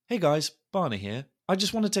Hey guys, Barney here. I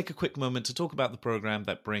just want to take a quick moment to talk about the program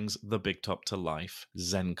that brings the Big Top to life,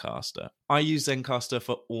 Zencastr. I use Zencastr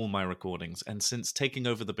for all my recordings, and since taking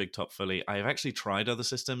over the Big Top fully, I have actually tried other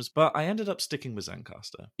systems, but I ended up sticking with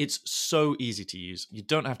Zencastr. It's so easy to use. You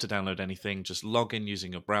don't have to download anything, just log in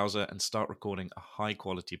using your browser and start recording a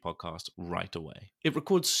high-quality podcast right away. It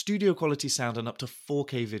records studio-quality sound and up to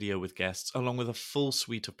 4K video with guests, along with a full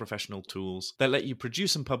suite of professional tools that let you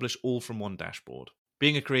produce and publish all from one dashboard.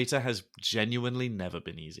 Being a creator has genuinely never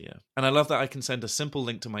been easier. And I love that I can send a simple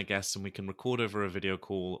link to my guests and we can record over a video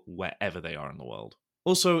call wherever they are in the world.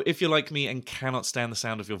 Also, if you're like me and cannot stand the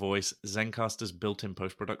sound of your voice, Zencastr's built-in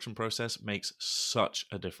post-production process makes such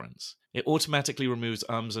a difference. It automatically removes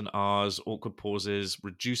ums and ahs, awkward pauses,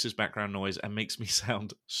 reduces background noise, and makes me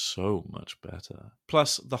sound so much better.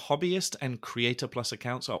 Plus, the Hobbyist and Creator Plus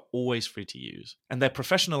accounts are always free to use, and their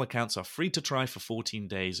professional accounts are free to try for 14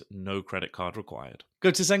 days, no credit card required.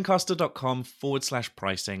 Go to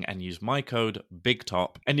zencastr.com/pricing and use my code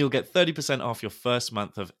BIGTOP, and you'll get 30% off your first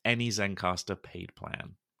month of any Zencastr paid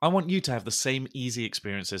plan. I want you to have the same easy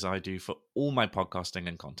experiences I do for all my podcasting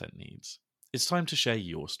and content needs. It's time to share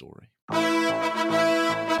your story.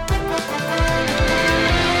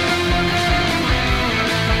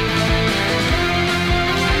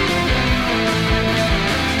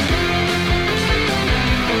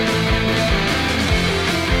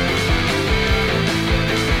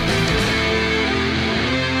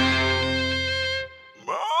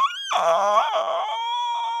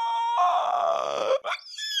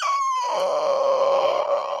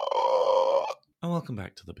 Welcome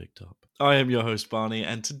back to the Big Top. I am your host Barney,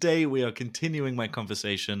 and today we are continuing my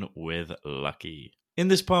conversation with Lucky. In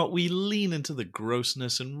this part, we lean into the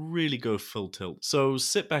grossness and really go full tilt, so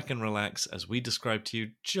sit back and relax as we describe to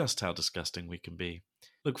you just how disgusting we can be.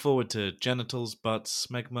 Look forward to genitals, butts,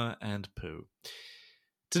 smegma, and poo.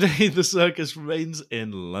 Today, the circus remains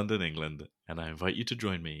in London, England, and I invite you to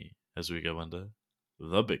join me as we go under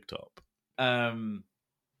the Big Top.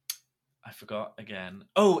 I forgot again.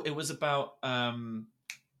 Oh, it was about the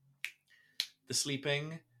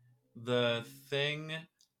sleeping, the thing,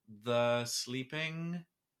 the sleeping,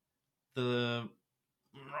 the...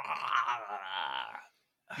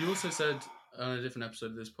 You also said on a different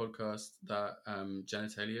episode of this podcast that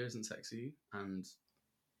genitalia isn't sexy, and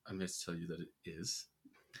I'm here to tell you that it is.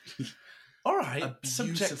 All right. A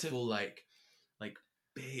beautiful, like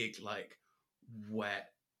big, like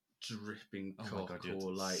wet, dripping cock,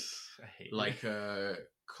 or like a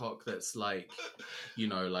cock that's like, you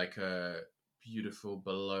know, like a beautiful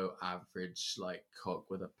below average like cock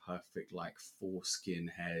with a perfect like foreskin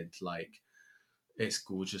head. Like, it's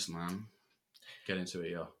gorgeous, man. Get into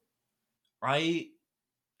it, yeah. I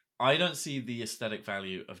don't see the aesthetic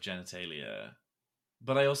value of genitalia,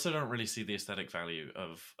 but I also don't really see the aesthetic value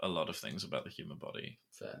of a lot of things about the human body.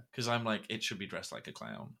 Fair. Because I'm like, it should be dressed like a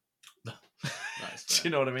clown. That's Do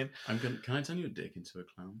you know what I mean? Can I turn your dick into a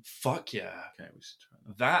clown? Fuck yeah. Okay, we should try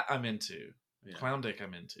that. That I'm into. Yeah. Clown dick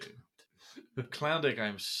I'm into. Clown dick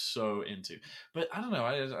I'm so into. But I don't know,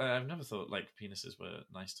 I've never thought like penises were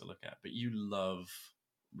nice to look at, but you love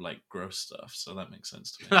like gross stuff, so that makes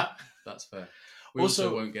sense to me. That's fair. We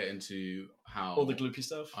also won't get into how all the gloopy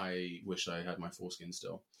stuff. I wish I had my foreskin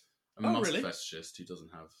still. I'm a muscle fetishist who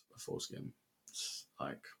doesn't have a foreskin. It's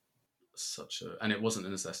like such a... And it wasn't a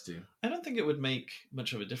necessity. I don't think it would make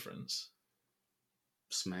much of a difference.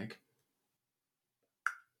 Smeg.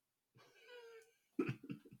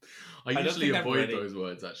 I usually avoid those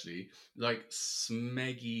words, actually. Like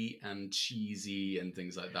smeggy and cheesy and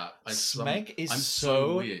things like that. I'm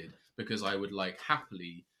so weird because I would like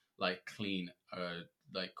happily like clean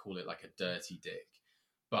like call it like a dirty dick.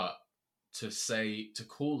 But to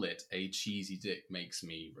call it a cheesy dick makes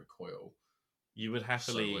me recoil. You would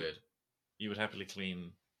happily... So weird. You would happily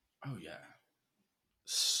clean... Oh, yeah.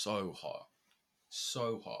 So hot.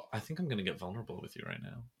 So hot. I think I'm going to get vulnerable with you right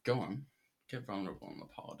now. Go on. Get vulnerable on the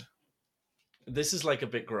pod. This is like a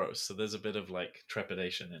bit gross, so there's a bit of like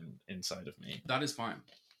trepidation inside of me. That is fine.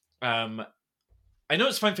 I know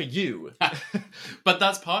it's fine for you. But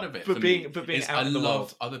that's part of it. But being out in the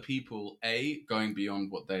world. Other people, going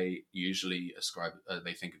beyond what they usually ascribe,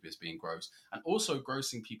 they think of as being gross, and also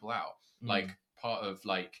grossing people out. Like part of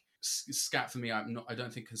like scat for me, I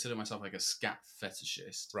don't consider myself like a scat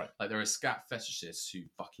fetishist. Right. Like there are scat fetishists who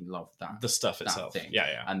fucking love that. The stuff itself. Thing.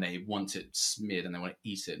 Yeah. And they want it smeared and they want to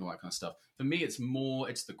eat it and all that kind of stuff. For me, it's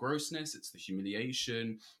the grossness, it's the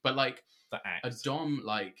humiliation. But like the act. A dom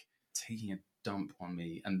like taking a dump on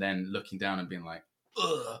me and then looking down and being like,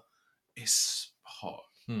 ugh, it's hot.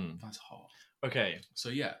 That's hot. Okay. So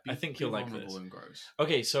yeah, I think you'll like this. Vulnerable and gross.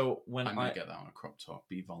 Okay, so when I'm gonna get that on a crop top.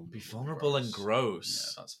 Be vulnerable. Be vulnerable and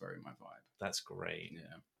gross. Yeah, that's very my vibe. That's great.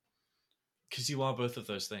 Yeah. Because you are both of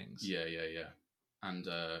those things. Yeah. And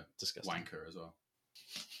disgusting. Wanker as well.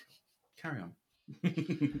 Carry on.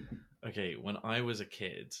 Okay, when I was a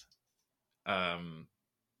kid,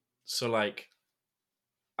 so like,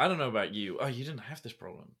 I don't know about you. Oh, you didn't have this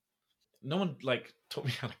problem. No one like taught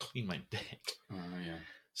me how to clean my dick. Oh yeah.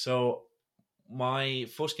 So my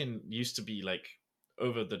foreskin used to be like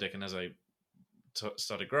over the dick, and as I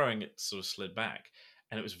started growing, it sort of slid back,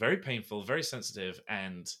 and it was very painful, very sensitive,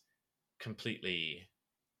 and completely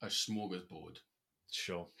a smorgasbord.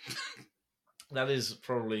 Sure. That is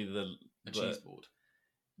probably a cheese board.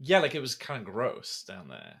 Yeah, like it was kind of gross down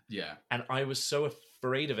there. Yeah. And I was so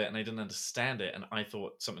afraid of it, and I didn't understand it, and I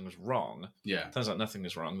thought something was wrong. Yeah. Turns out nothing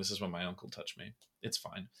was wrong. This is when my uncle touched me. It's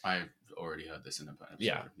fine. I've already heard this in a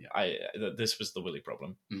episode. Yeah. This was the willy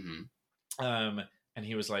problem. Mm-hmm. And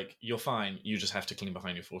he was like, "You're fine. You just have to clean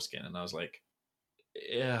behind your foreskin." And I was like,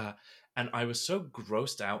 "Yeah." And I was so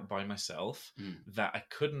grossed out by myself that I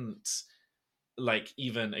couldn't like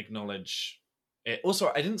even acknowledge it.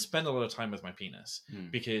 Also, I didn't spend a lot of time with my penis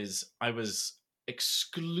because I was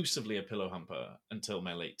exclusively a pillow humper until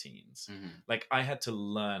my late teens. Like I had to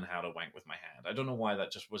learn how to wank with my hand. I don't know why,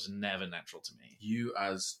 that just was never natural to me. You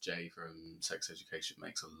as Jay from Sex Education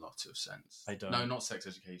makes a lot of sense. I don't. No, not Sex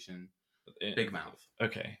Education. Big Mouth.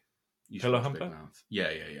 Okay. You pillow humper? Big Mouth. Yeah.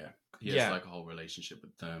 He has like a whole relationship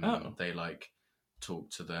with them. Oh. They like talk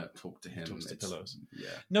to him. Talks to pillows. Yeah.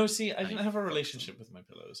 No, see, I didn't have a relationship with my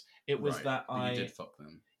pillows. It was that you did fuck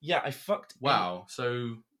them. Yeah, I fucked. Wow.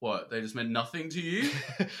 So what? They just meant nothing to you?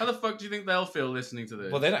 How the fuck do you think they'll feel listening to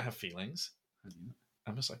this? Well, they don't have feelings.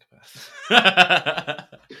 I'm a psychopath.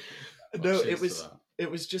 No, it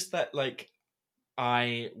was just that like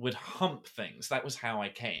I would hump things. That was how I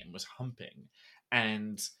came, was humping,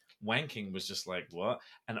 and wanking was just like what?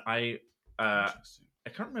 And I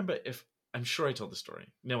can't remember if. I'm sure I told the story.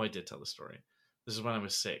 No, I did tell the story. This is when I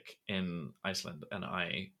was sick in Iceland, and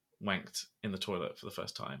I wanked in the toilet for the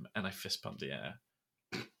first time, and I fist pumped the air.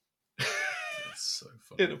 That's so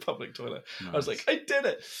funny. In a public toilet. Nice. I was like, I did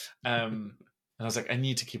it! And I was like, I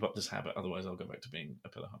need to keep up this habit, otherwise I'll go back to being a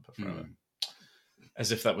pillow humper forever.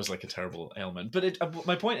 As if that was like a terrible ailment. But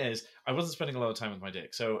my point is, I wasn't spending a lot of time with my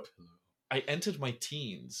dick. So I entered my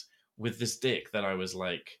teens with this dick that I was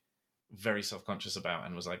like, very self-conscious about,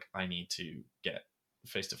 and was like, I need to get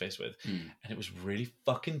face to face with. And it was really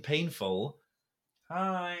fucking painful.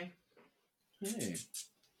 Hi. Hey.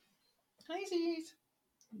 Hi, Z's.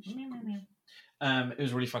 It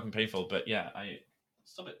was really fucking painful, but yeah,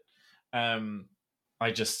 stop it.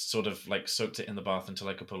 I just sort of like soaked it in the bath until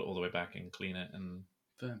I could pull it all the way back and clean it. And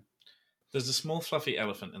there's a small fluffy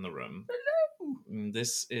elephant in the room. Hello.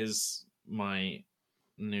 This is my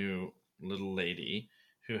new little lady,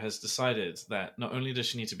 who has decided that not only does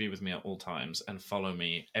she need to be with me at all times and follow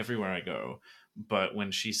me everywhere I go, but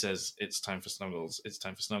when she says it's time for snuggles, it's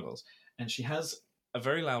time for snuggles. And she has a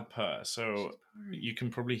very loud purr, so you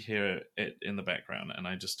can probably hear it in the background, and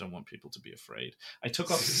I just don't want people to be afraid. I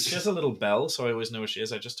took off, she has a little bell, so I always know where she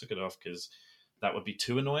is. I just took it off because that would be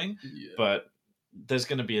too annoying, but there's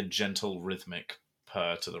going to be a gentle rhythmic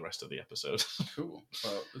purr to the rest of the episode. Cool.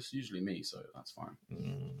 Well, it's usually me, so that's fine.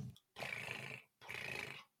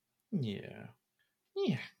 Yeah.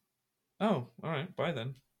 Oh, all right. Bye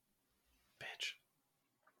then. Bitch.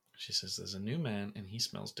 She says there's a new man and he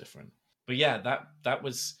smells different. But yeah, that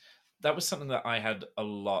was something that I had a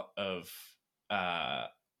lot of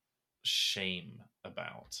shame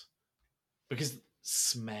about, because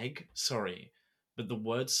but the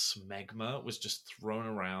word smegma was just thrown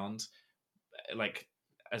around like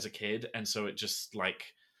as a kid, and so it just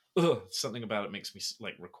like something about it makes me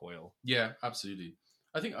like recoil. Yeah, absolutely.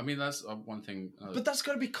 I mean, that's one thing. But that's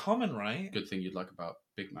got to be common, right? Good thing you'd like about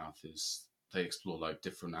Big Mouth is they explore like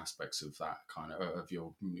different aspects of that kind of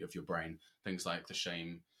your brain. Things like the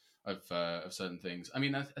shame of certain things. I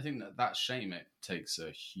mean, I think that shame, it takes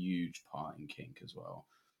a huge part in kink as well.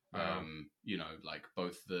 You know, like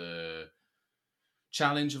both the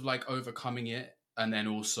challenge of like overcoming it, and then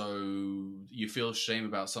also you feel shame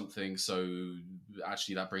about something, so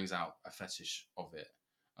actually that brings out a fetish of it.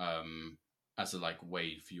 As a like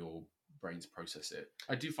way for your brain to process it.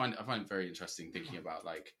 I find it very interesting thinking about,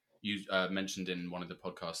 like you mentioned in one of the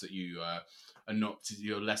podcasts, that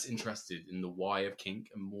you're less interested in the why of kink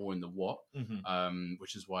and more in the what,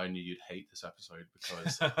 which is why I knew you'd hate this episode,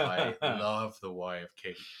 because I love the why of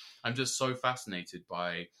kink. I'm just so fascinated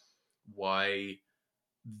by why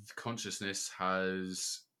consciousness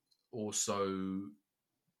has also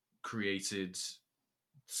created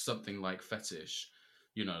something like fetish,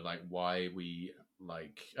 you know, like why we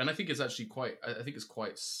like, and I think it's actually quite, I think it's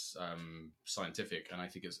quite scientific, and I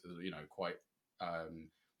think it's, you know, quite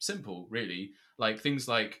simple, really. Like things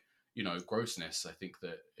like, you know, grossness. I think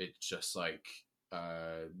that it's just like,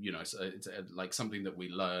 you know, it's like something that we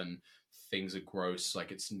learn. Things are gross.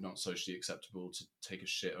 Like it's not socially acceptable to take a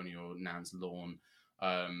shit on your nan's lawn.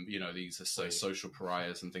 You know, these are social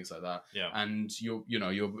pariahs and things like that. Yeah. And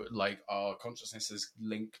you're like, our consciousness is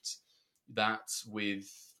linked that with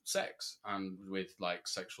sex and with like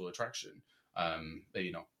sexual attraction.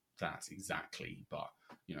 Maybe not that exactly, but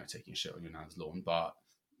you know, taking a shit on your nan's lawn, but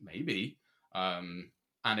maybe.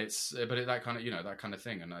 And it's, but that kind of, you know, that kind of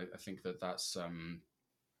thing. And I think that that's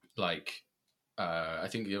like, I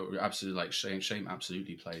think you're absolutely like shame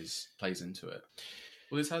absolutely plays into it.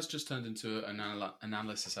 Well, this has just turned into an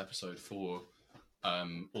analysis episode for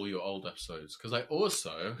all your old episodes, because I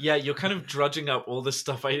also you're kind of drudging up all the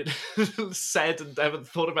stuff I said and haven't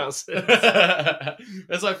thought about since.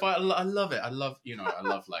 As I love it. I love, you know, I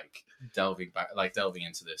love like delving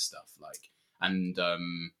into this stuff, like, and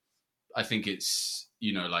I think it's,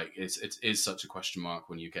 you know, like it is such a question mark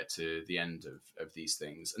when you get to the end of these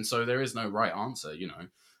things, and so there is no right answer, you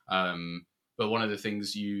know. But one of the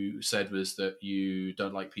things you said was that you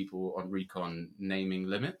don't like people on Recon naming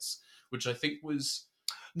limits, which I think was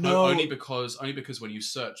only because when you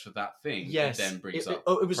search for that thing, yes, it then brings up.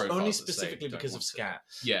 It was only specifically because of scat.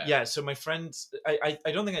 Yeah. So my friend, I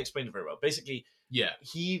don't think I explained it very well. Basically,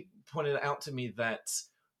 he pointed out to me that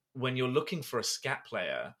when you're looking for a scat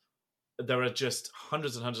player, there are just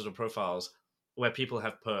hundreds and hundreds of profiles where people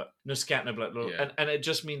have put no scat, no blood, and it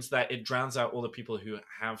just means that it drowns out all the people who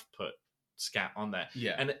have put scat on there.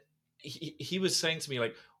 And he was saying to me,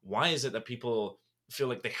 like, why is it that people feel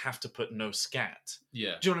like they have to put no scat? Do you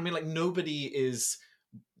know what I mean? Like, nobody is,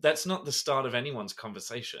 that's not the start of anyone's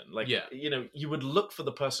conversation. Like, you know, you would look for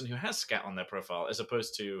the person who has scat on their profile as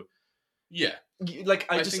opposed to like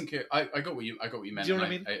I think I got what you meant. Do you know what I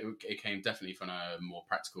mean? It came definitely from a more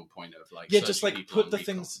practical point of like, just like put the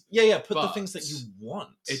things put the things that you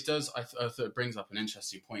want. It does. I thought it brings up an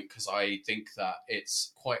interesting point, because I think that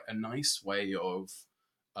it's quite a nice way of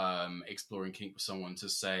exploring kink with someone, to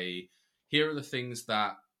say, here are the things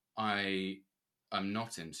that I am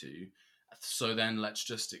not into, so then let's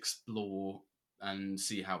just explore and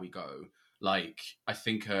see how we go. Like, I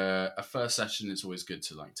think a first session is always good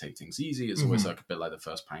to like take things easy. It's always like a bit like the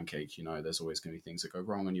first pancake, you know, there's always going to be things that go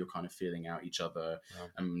wrong, and you're kind of feeling out each other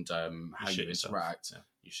and how you interact.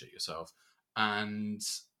 You shit yourself. And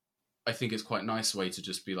I think it's quite a nice way to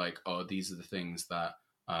just be like, oh, these are the things that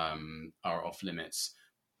are off limits.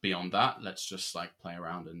 Beyond that, let's just like play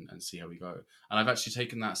around and see how we go. And I've actually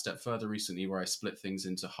taken that a step further recently, where I split things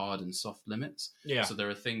into hard and soft limits. So there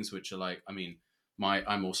are things which are like, I mean,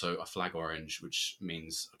 I'm also a flag orange, which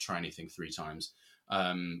means I'll try anything 3 times.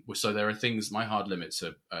 So there are things, my hard limits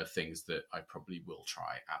are things that I probably will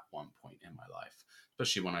try at one point in my life,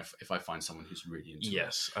 especially if I find someone who's really into it.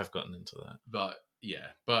 Yes, I've gotten into that.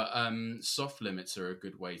 But soft limits are a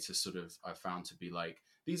good way to sort of, I've found to be like,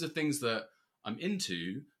 these are things that I'm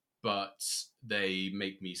into, but they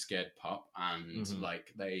make me scared pup, and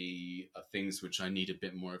like they are things which I need a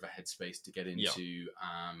bit more of a headspace to get into.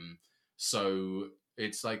 So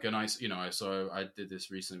it's like a nice, you know, so I did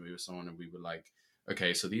this recently with someone, and we were like,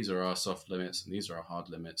 okay, so these are our soft limits and these are our hard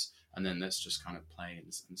limits, and then let's just kind of play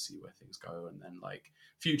and see where things go. And then like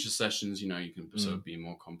future sessions, you know, you can sort of be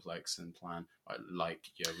more complex and plan,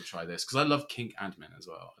 like, we'll try this, because I love kink admin as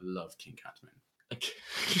well. I love kink admin.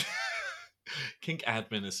 Kink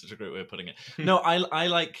admin is such a great way of putting it. No, I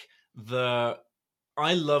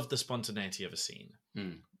love the spontaneity of a scene.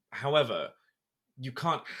 However, you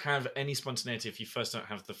can't have any spontaneity if you first don't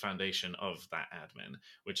have the foundation of that admin,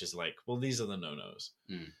 which is like, well, these are the no-nos.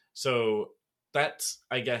 So that's,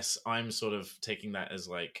 I guess I'm sort of taking that as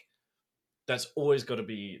like, that's always got to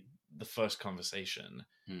be the first conversation.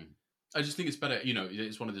 I just think it's better, you know,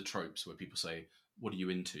 it's one of the tropes where people say, what are you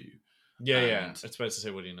into? It's better to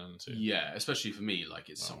say, what are you not into? Yeah, especially for me, like,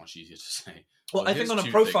 it's so much easier to say. Well, I think on a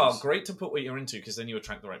profile, great to put what you're into, because then you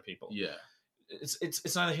attract the right people. Yeah.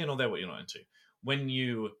 It's neither here nor there what you're not into. When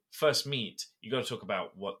you first meet, you got to talk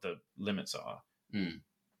about what the limits are,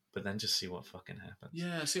 but then just see what fucking happens.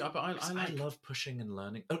 Yeah, see, I love pushing and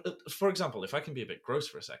learning. For example, if I can be a bit gross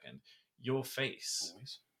for a second, your face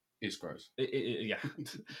always is gross.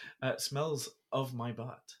 Smells of my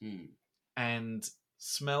butt, and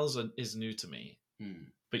smells is new to me.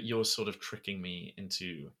 But you're sort of tricking me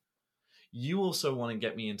into. You also want to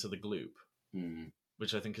get me into the gloop,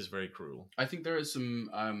 which I think is very cruel. I think there is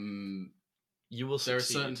some you will succeed. There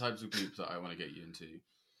are certain types of groups that I want to get you into,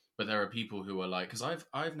 but there are people who are like, because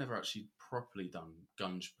I've never actually properly done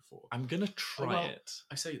gunge before. I'm gonna try it.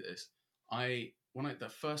 I say this. The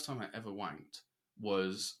first time I ever wanked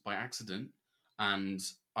was by accident, and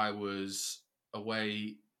I was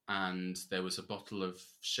away, and there was a bottle of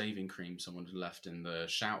shaving cream someone had left in the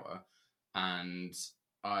shower, and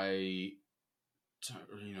I don't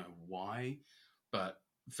really know why, but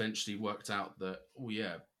eventually worked out that, oh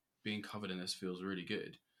yeah, being covered in this feels really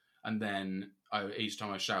good. And then each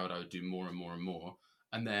time I showered, I would do more and more and more.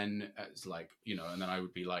 And then it's like, and then I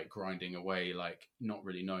would be like grinding away, like not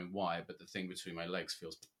really knowing why, but the thing between my legs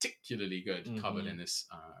feels particularly good, covered in this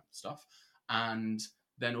stuff. And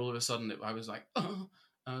then all of a sudden I was like, oh,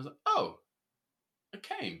 I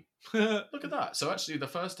came. Look at that. So actually the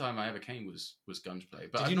first time I ever came was gunge play,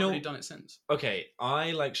 but I've not really done it since. Okay,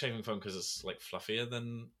 I like shaving foam because it's like fluffier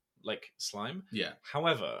than like slime. Yeah.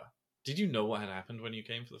 However, did you know what had happened when you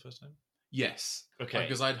came for the first time? Yes. Okay.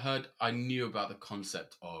 Because I knew about the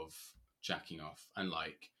concept of jacking off and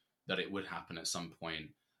like that it would happen at some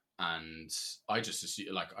point, and I just assumed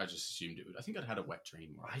it would. I think I'd had a wet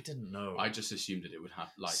dream. I didn't know. I just assumed that it would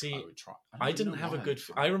happen. Like, I would try. I didn't have a good.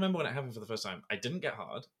 I remember when it happened for the first time. I didn't get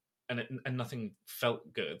hard, and nothing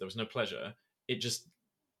felt good. There was no pleasure. It just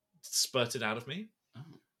spurted out of me.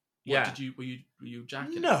 Oh. Yeah. Were you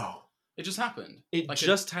jacking? No. It just happened. It like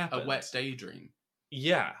just happened. A wet daydream.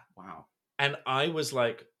 Yeah. Wow. And I was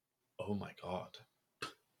like, oh my God,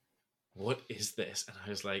 what is this? And I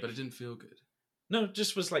was like... But it didn't feel good. No, it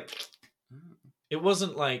just was like... It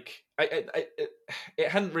wasn't like... It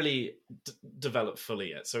hadn't really developed fully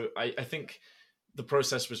yet. So I think the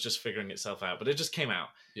process was just figuring itself out. But it just came out.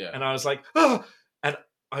 Yeah. And I was like, oh! And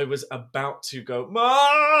I was about to go,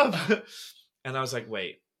 Mom! And I was like,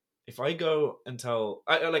 wait, if I go and tell...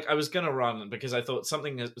 I was going to run because I thought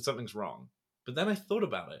something's wrong. But then I thought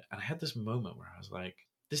about it, and I had this moment where I was like,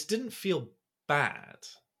 this didn't feel bad.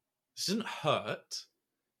 This didn't hurt.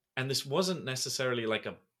 And this wasn't necessarily like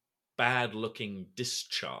a bad-looking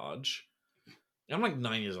discharge. I'm like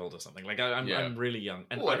 9 years old or something. Like, I'm really young.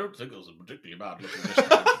 And I don't think it was a particularly bad-looking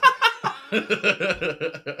discharge.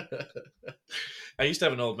 I used to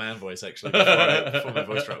have an old man voice, actually, before my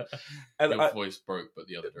voice broke. And your voice broke, but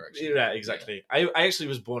the other direction. Yeah, exactly. Yeah. I actually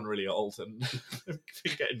was born really old and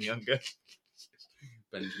getting younger.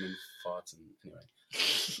 Benjamin Farton, anyway.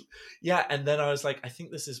 Yeah, and then I was like, I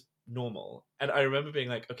think this is normal. And I remember being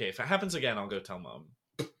like, okay, if it happens again, I'll go tell Mom.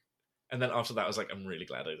 And then after that, I was like, I'm really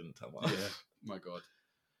glad I didn't tell Mom. Yeah, my God.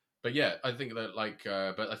 But yeah, I think that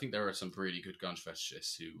but I think there are some really good gunge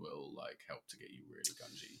fetishists who will like help to get you really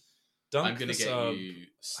gungy. I'm gonna get you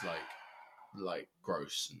like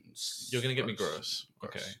gross and. You're gonna get me gross.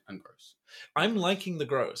 Okay, and gross. I'm liking the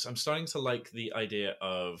gross. I'm starting to like the idea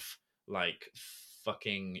of like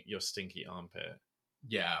fucking your stinky armpit.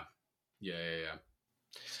 Yeah.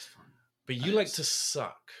 It's fun. But you like to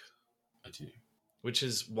suck. I do. Which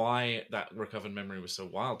is why that recovered memory was so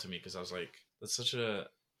wild to me, because I was like, that's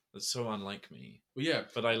so unlike me. Well, yeah.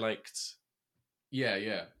 But I liked...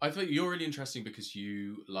 Yeah. I think you're really interesting because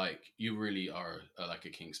you really are like a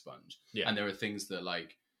king sponge. Yeah. And there are things that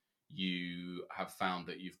like you have found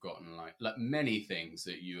that you've gotten like many things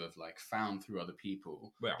that you have like found through other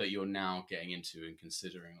people that you're now getting into and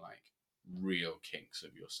considering like real kinks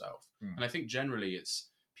of yourself. And I think generally it's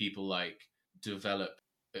people like develop,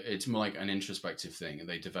 it's more like an introspective thing, and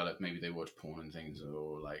they develop, maybe they watch porn and things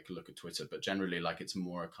or like look at Twitter, but generally like it's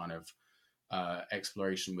more a kind of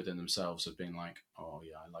exploration within themselves of being like, oh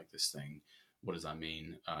yeah, I like this thing. What does that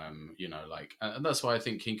mean? And that's why I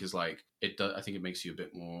think kink is like, I think it makes you a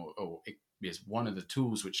bit more, it is one of the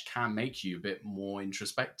tools which can make you a bit more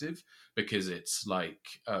introspective, because it's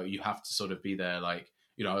like, you have to sort of be there, like,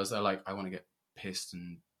 as they're like, I want to get pissed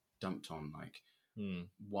and dumped on, like,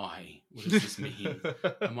 why? What does this mean?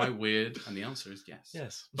 Am I weird? And the answer is yes.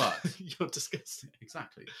 Yes. But you're disgusting.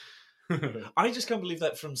 Exactly. I just can't believe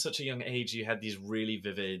that from such a young age you had these really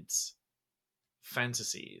vivid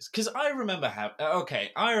fantasies, because I remember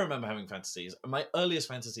having fantasies. My earliest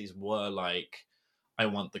fantasies were like, I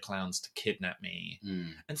want the clowns to kidnap me,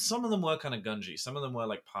 and some of them were kind of gungy, some of them were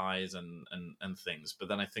like pies and things, but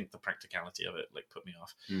then I think the practicality of it like put me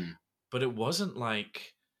off. But it wasn't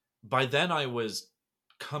like, by then I was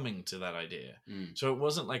coming to that idea, so it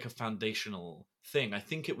wasn't like a foundational thing. I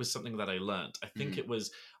think it was something that I learned. I think it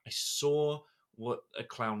was, I saw what a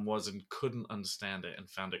clown was and couldn't understand it and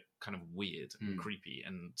found it kind of weird and creepy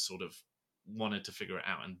and sort of wanted to figure it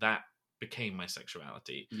out, and that became my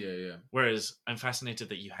sexuality. Yeah. Whereas I'm fascinated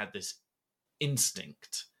that you had this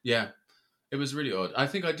instinct. Yeah, it was really odd. I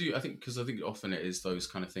think because often it is those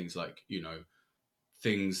kind of things like,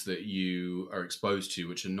 things that you are exposed to,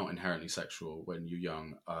 which are not inherently sexual when you're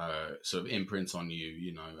young, sort of imprints on you,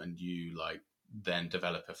 you know, and you like then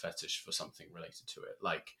develop a fetish for something related to it,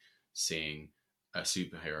 like seeing a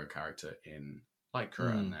superhero character in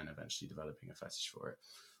Lycra and then eventually developing a fetish for it.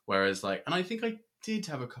 Whereas like, and I think I did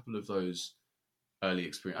have a couple of those early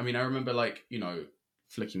experience. I mean, I remember like, you know,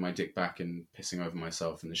 flicking my dick back and pissing over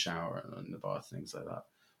myself in the shower and in the bath, things like that.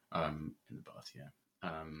 In the bath, yeah.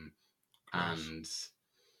 And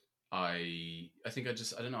I think I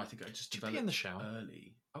just Did you pee in the shower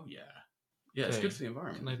early. Oh yeah, yeah. Okay. It's good for the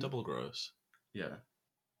environment. Can I double gross? Yeah.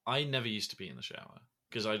 I never used to pee in the shower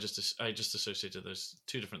because I just associated those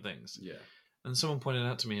two different things. Yeah. And someone pointed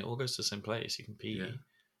out to me, it all goes to the same place. You can pee. Yeah.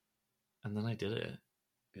 And then I did it.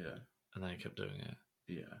 Yeah. And then I kept doing it.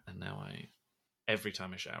 Yeah. And now every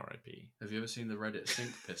time I shower, I pee. Have you ever seen the Reddit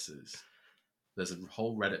Sink Pisses? There's a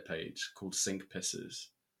whole Reddit page called Sink Pisses.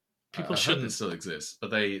 People shouldn't. It still exists,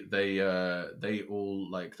 but they all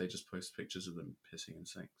like they just post pictures of them pissing in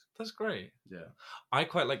sinks. That's great. Yeah, I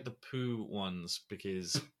quite like the poo ones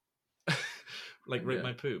because, like, rate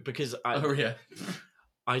my poo because I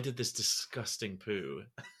did this disgusting poo.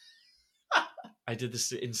 I did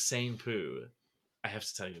this insane poo. I have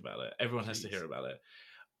to tell you about it. Everyone has to hear about it.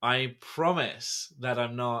 I promise that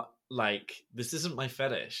I'm not like this isn't my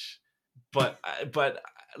fetish, but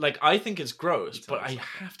like I think it's gross, but I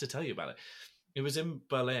have to tell you about it. It was in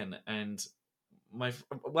Berlin, and I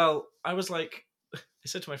was like, I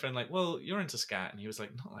said to my friend, like, well, you're into scat, and he was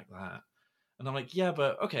like, not like that. And I'm like, yeah,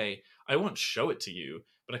 but okay, I won't show it to you.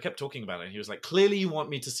 But I kept talking about it, and he was like, clearly you want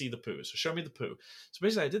me to see the poo, so show me the poo. So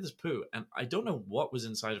basically, I did this poo, and I don't know what was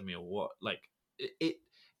inside of me or what. Like, it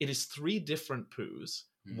is 3 different poos.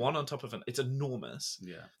 One on top of it's enormous.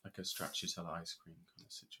 Yeah, like a stracciatella ice cream kind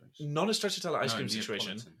of situation. Not a stracciatella ice cream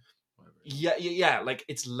situation. Yeah, like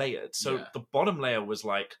it's layered. So the bottom layer was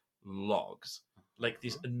like logs, like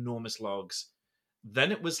these enormous logs.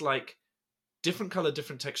 Then it was like different color,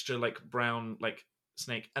 different texture, like brown, like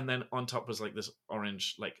snake. And then on top was like this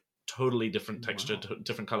orange, like totally different texture,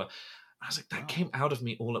 different color. I was like, that came out of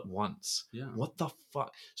me all at once. Yeah. What the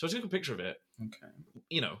fuck? So I took a picture of it. Okay.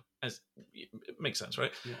 You know, as it makes sense,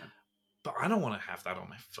 right? Yeah. But I don't want to have that on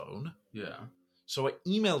my phone. Yeah. So I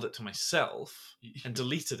emailed it to myself and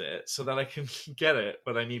deleted it so that I can get it,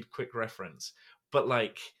 but I need quick reference. But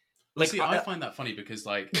like see, I find that funny because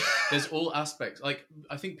like there's all aspects. Like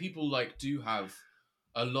I think people like do have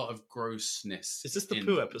a lot of grossness. Is this the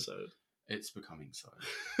poo episode? It's becoming so.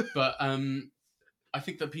 But I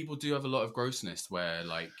think that people do have a lot of grossness where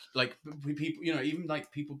like people, you know, even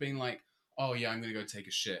like people being like, oh yeah, I'm going to go take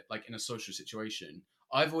a shit, like in a social situation.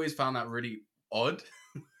 I've always found that really odd.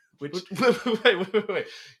 Which wait.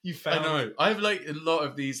 You found? I know. I have like a lot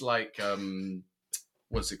of these like,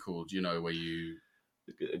 what's it called? You know, where you...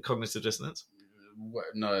 Cognitive dissonance?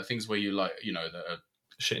 No, things where you like, you know, that are...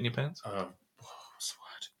 Shit in your pants? What's the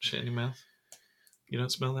word? Shit in your mouth? You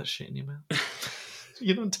don't smell that shit in your mouth?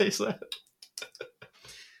 You don't taste that?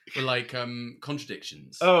 But like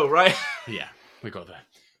contradictions. Oh, right. Yeah, we got there.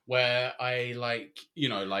 Where I like, you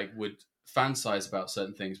know, like would fantasize about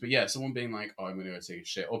certain things. But yeah, someone being like, oh, I'm going to go take a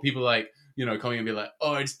shit. Or people like, you know, coming and be like,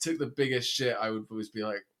 oh, I just took the biggest shit. I would always be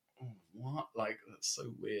like, oh, what? Like, that's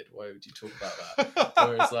so weird. Why would you talk about that?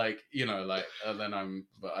 Whereas like, you know, like, and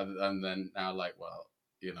then now like, well,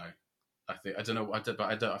 you know, I don't know, but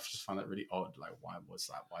I just find that really odd. Like, why was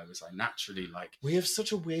that? Why was I naturally like... We have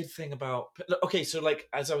such a weird thing about... Okay, so like,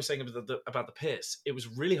 as I was saying about the piss, it was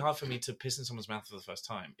really hard for me to piss in someone's mouth for the first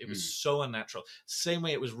time. It was so unnatural. Same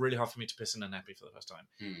way it was really hard for me to piss in a nappy for the first time.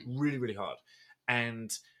 Really, really hard. And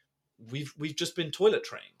we've just been toilet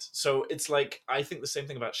trained. So it's like, I think the same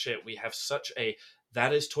thing about shit. We have such a,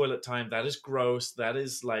 that is toilet time, that is gross, that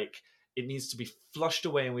is like, it needs to be flushed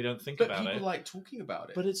away and we don't think about it. But people like talking about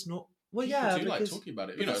it. But it's not... Well, people do like talking about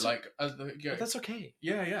it, you know, like that's okay.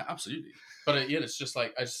 Yeah, absolutely. But it's just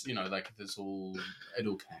like I just, you know, like it all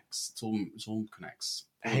connects. It all connects.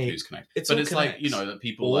 All poos connect. It's like, you know, that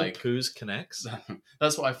people all like poos connects.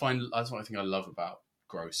 That's what I find. That's what I think I love about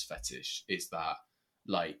gross fetish is that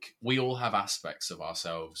like we all have aspects of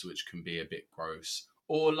ourselves which can be a bit gross,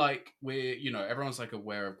 or like we're, you know, everyone's like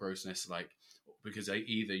aware of grossness, like because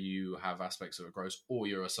either you have aspects of a gross or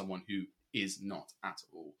you're someone who is not at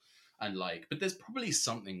all. And like, but there's probably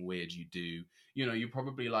something weird you do. You know, you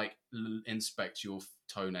probably like inspect your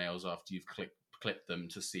toenails after you've clipped them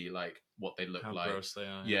to see like what they look like. How gross they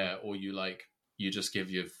are. Yeah, or you like you just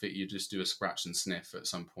do a scratch and sniff at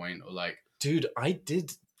some point, or like. Dude, I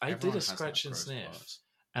did a scratch and sniff,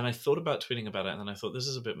 and I thought about tweeting about it, and then I thought this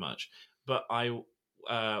is a bit much. But I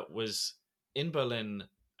was in Berlin,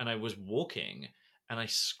 and I was walking. and I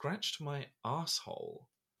scratched my asshole,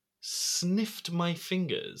 sniffed my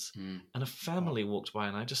fingers, and a family walked by,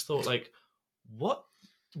 and I just thought, like,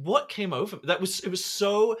 what came over me? It was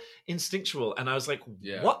so instinctual, and I was like,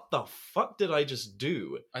 what the fuck did I just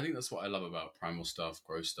do? I think that's what I love about primal stuff,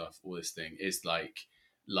 gross stuff, all this thing is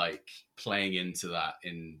like playing into that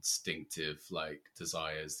instinctive like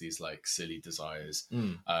desires, these like silly desires,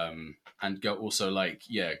 and go also like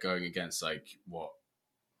going against like what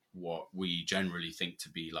we generally think to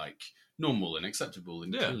be like normal and acceptable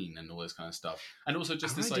and clean and all this kind of stuff, and also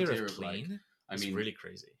just this idea of clean, like, I mean, really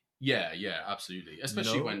crazy. Yeah, absolutely.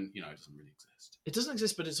 Especially when it doesn't really exist. It doesn't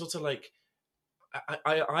exist, but it's also like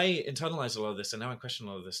I internalize a lot of this, and now I question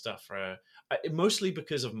a lot of this stuff. Mostly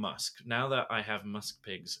because of Musk. Now that I have Musk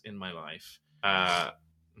pigs in my life,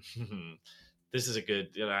 this is a good.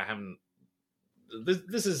 I haven't.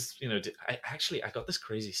 This is I got this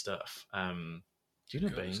crazy stuff. Do you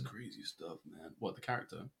know Bane? This crazy stuff, man. What, the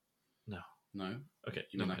character? No. Okay,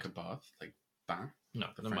 you mean like a bath, like bath? No,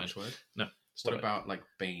 the French word. No. What about like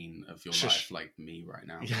Bane of your life, like me right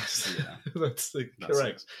now? Yes, yeah, that's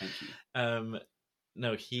correct. Thank you.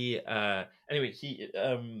 No, he. Anyway, he.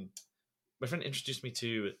 My friend introduced me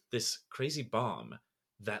to this crazy balm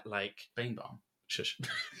that, like, Bane balm. Shush.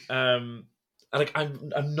 Like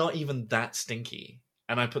I'm not even that stinky,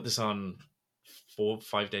 and I put this on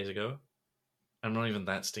 4-5 days ago. I'm not even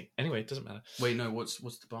that stinky. Anyway, it doesn't matter. Wait, no. What's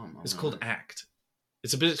the balm? It's called Act.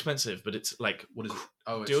 It's a bit expensive, but it's like, what is it?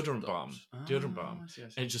 Oh, deodorant balm. Deodorant balm. I see.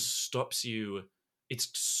 And it just stops you. It's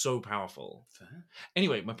so powerful. Fair.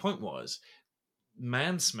 Anyway, my point was,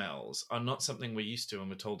 man smells are not something we're used to and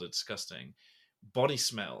we're told are disgusting. Body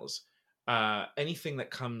smells, anything that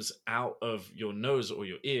comes out of your nose or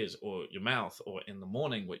your ears or your mouth, or in the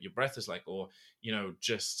morning what your breath is like, or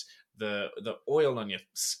just the oil on your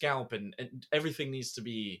scalp, and everything needs to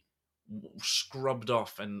be scrubbed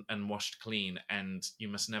off and washed clean, and you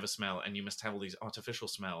must never smell, and you must have all these artificial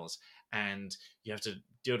smells, and you have to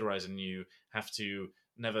deodorize, and you have to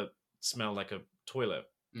never smell like a toilet.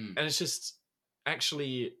 And it's just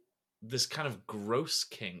actually this kind of gross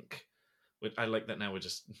kink, which I like that now we're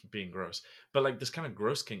just being gross, but like this kind of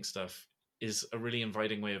gross kink stuff is a really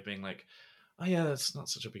inviting way of being like, oh yeah, that's not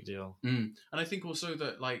such a big deal. And I think also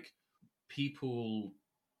that like people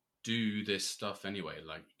do this stuff anyway.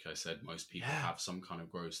 Like I said, most people have some kind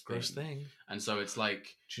of gross thing. And so it's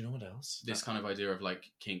like, do you know what else? This kind of idea of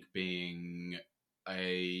like kink being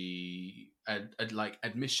a like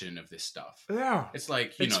admission of this stuff. Yeah. It's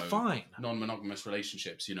like, it's fine. Non-monogamous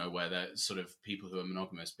relationships, where they're sort of people who are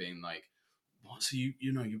monogamous being like, what? So you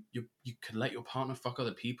can let your partner fuck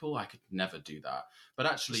other people? I could never do that. But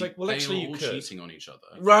actually, it's like, well, they actually are all cheating on each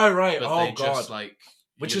other. Right. But oh they God. Just, like,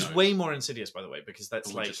 which is way more insidious, by the way, because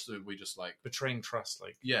that's we just like betraying trust.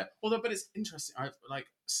 Like, yeah. Although, but it's interesting. I've like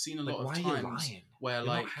seen a lot of times why are you lying? Where You're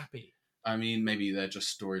like not happy. I mean, maybe they're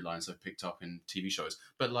just storylines I've picked up in TV shows,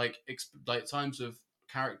 but like times of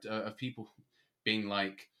character of people being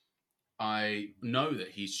like, I know that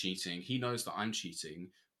he's cheating. He knows that I'm cheating,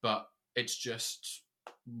 but it's just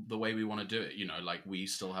the way we want to do it. Like we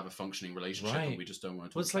still have a functioning relationship, and we just don't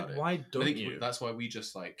want to talk about it. Why don't I think you? That's why we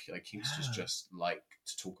just like kinks just like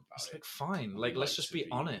to talk about it's it. Like fine, like let's just be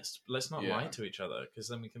honest. Let's not lie to each other, because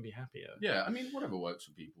then we can be happier. Yeah, I mean, whatever works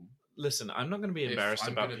for people. Listen, I'm not going to be embarrassed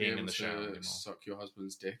about peeing in the shower anymore. Suck your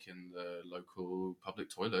husband's dick in the local public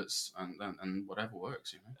toilets, and whatever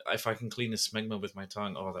works. If I can clean a smegma with my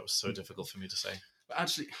tongue, that was so difficult for me to say. But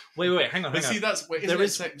actually, wait, hang on. See, that's there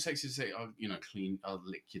is sexy to say, clean. I'll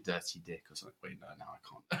lick your dirty dick or something. Wait, no, I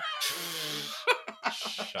can't.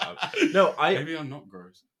 Shut up. No, maybe I'm not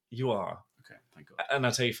gross. You are. Okay, thank God. And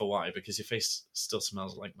I'll tell you for why. Because your face still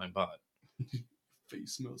smells like my butt.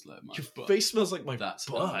 Face smells like my your butt. Face smells like my That's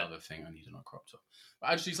butt. That's another thing I need to not crop top.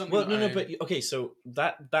 But actually, something. Well, no, but okay. So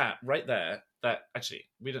that right there, that actually,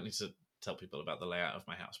 we don't need to tell people about the layout of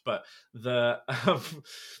my house, but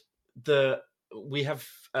we have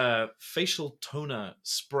facial toner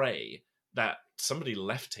spray that somebody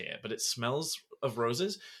left here, but it smells of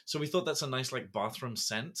roses. So we thought that's a nice like bathroom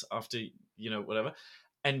scent after whatever.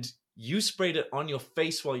 And you sprayed it on your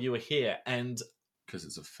face while you were here, and because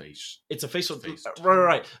it's a face. It's a facial,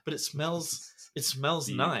 right. But it smells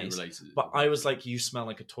nice. But I was like, you smell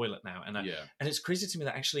like a toilet now, and and it's crazy to me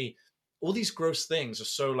that actually all these gross things are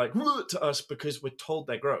so like to us because we're told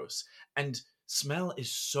they're gross, and smell is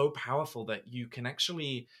so powerful that you can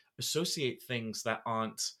actually associate things that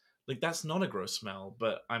aren't like, that's not a gross smell,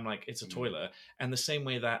 but I'm like, it's a toilet. And the same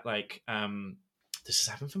way that like this has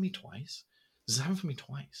happened for me twice.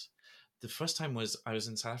 The first time was I was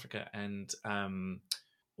in South Africa, and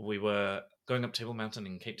we were going up Table Mountain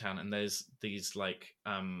in Cape Town, and there's these like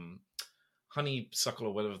honeysuckle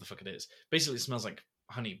or whatever the fuck it is. Basically, it smells like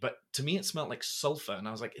honey, but to me, it smelled like sulfur, and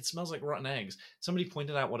I was like, it smells like rotten eggs. Somebody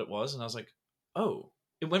pointed out what it was, and I was like, oh,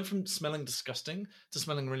 it went from smelling disgusting to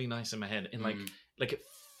smelling really nice in my head, and like it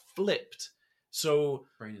flipped. So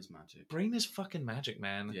brain is magic. Brain is fucking magic,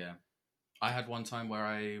 man. Yeah. I had one time where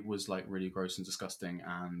I was like really gross and disgusting,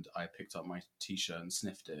 and I picked up my t-shirt and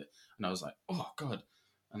sniffed it, and I was like, oh god.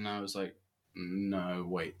 And I was like, no,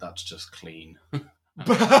 wait, that's just clean. and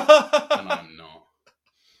I'm not.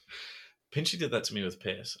 Pinchy did that to me with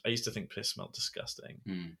piss. I used to think piss smelled disgusting.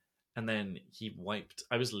 And then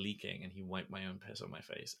I was leaking, and he wiped my own piss on my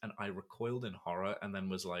face, and I recoiled in horror, and then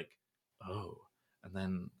was like, oh. And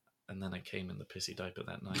then I came in the pissy diaper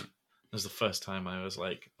that night. It was the first time I was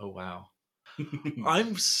like, oh wow.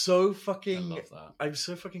 I'm so fucking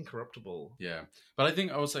corruptible. Yeah. But I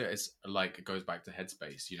think also it's like it goes back to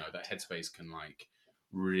headspace, that headspace can like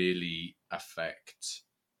really affect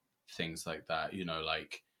things like that,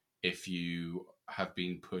 like if you have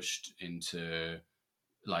been pushed into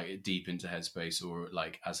like deep into headspace, or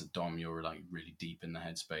like as a dom you're like really deep in the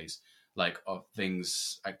headspace, like of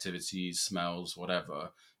things, activities, smells, whatever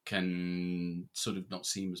can sort of not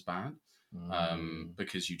seem as bad.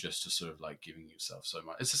 Because you just are sort of like giving yourself so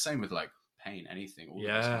much. It's the same with like pain, anything, all of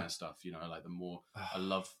this kind of stuff. Like the more I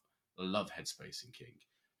love Headspace in King.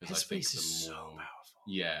 Headspace is so powerful.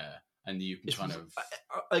 Yeah, and you can kind of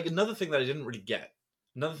like another thing that I didn't really get.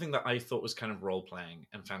 Another thing that I thought was kind of role playing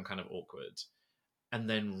and found kind of awkward, and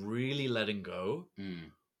then really letting go.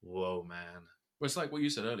 Whoa, man. Well, it's like what you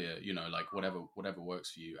said earlier. Like whatever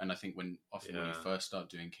works for you. And I think when you first start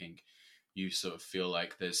doing kink, you sort of feel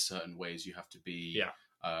like there's certain ways you have to be. Yeah.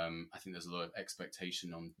 I think there's a lot of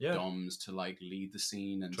expectation on doms to like lead the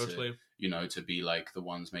scene and to be like the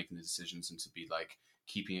ones making the decisions and to be like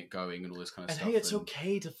keeping it going and all this kind of stuff. And hey, it's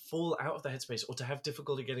okay to fall out of the headspace or to have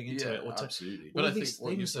difficulty getting into it. Or to, absolutely. But I think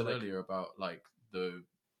what you said earlier about like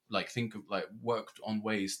think of like work on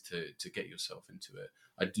ways to get yourself into it.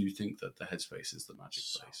 I do think that the headspace is the magic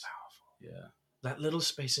place. Powerful. Yeah. That little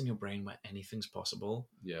space in your brain where anything's possible.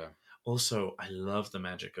 Yeah. Also, I love the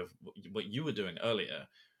magic of what you were doing earlier,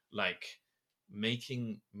 like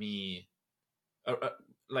making me,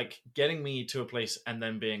 like getting me to a place and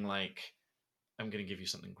then being like, I'm going to give you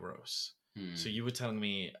something gross. So you were telling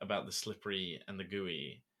me about the slippery and the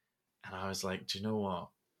gooey, and I was like, do you know what?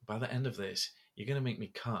 By the end of this, you're going to make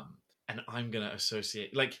me come, and I'm going to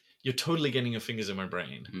associate, like, you're totally getting your fingers in my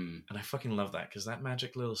brain. And I fucking love that, because that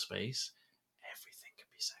magic little space, everything can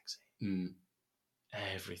be sexy.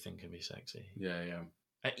 Everything can be sexy. Yeah.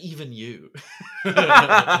 Even you.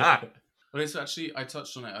 Well, it's actually, I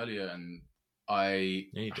touched on it earlier, and I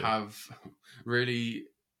have really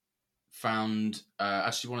found,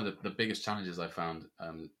 actually one of the biggest challenges I found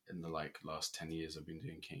in the like last 10 years I've been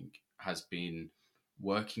doing kink has been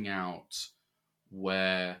working out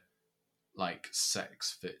where like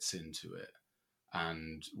sex fits into it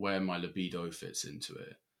and where my libido fits into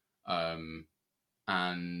it.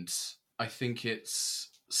 And I think it's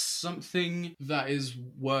something that is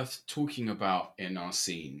worth talking about in our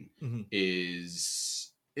scene.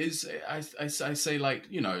 Is I say, like,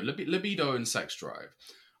 libido and sex drive.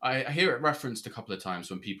 I hear it referenced a couple of times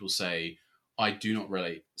when people say, I do not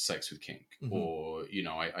relate sex with kink, or,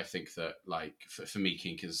 I think that like for me,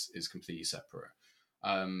 kink is completely separate.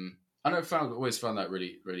 And I've always found that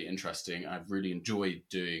really, really interesting. I've really enjoyed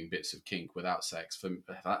doing bits of kink without sex.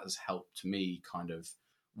 That has helped me kind of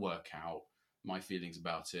work out my feelings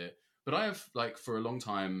about it. But I have, like, for a long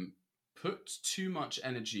time put too much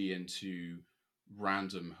energy into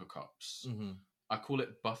random hookups. I call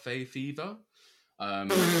it buffet fever.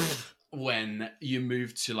 When you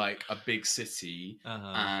move to like a big city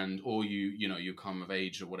and or you come of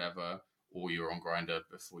age or whatever, or you're on Grindr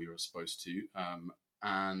before you're supposed to,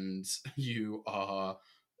 and you are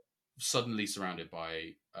suddenly surrounded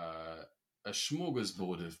by a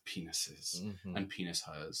smorgasbord of penises and penis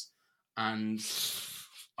hers. And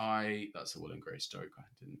that's a Will and Grace joke.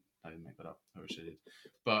 I didn't make that up. I wish I did.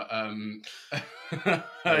 But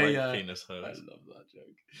penis hers. I love that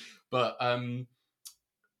joke. But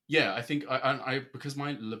yeah, I think I because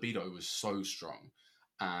my libido was so strong,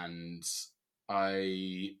 and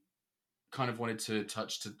I kind of wanted to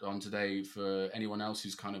touch on today for anyone else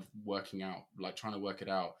who's kind of working out, like trying to work it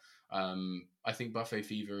out. I think buffet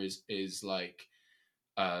fever is like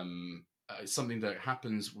something that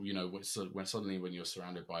happens, when suddenly when you're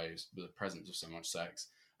surrounded by the presence of so much sex,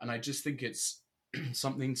 and I just think it's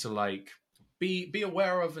something to like be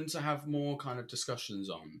aware of and to have more kind of discussions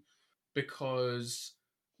on, because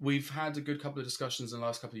we've had a good couple of discussions in the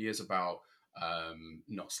last couple of years about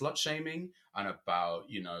not slut shaming, and about,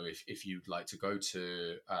 you know, if you'd like to go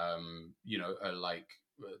to you know,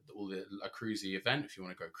 a cruisy event, if you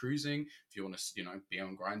want to go cruising, if you want to, you know, be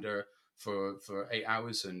on Grindr for 8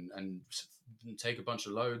 hours and take a bunch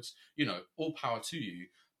of loads, you know, all power to you.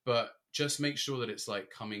 But just make sure that it's like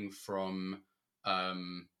coming from that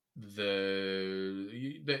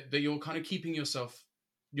you're kind of keeping yourself,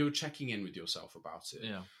 you're checking in with yourself about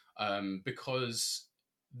it. Because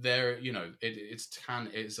there, you know, it's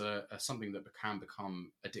something that can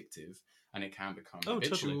become addictive, and it can become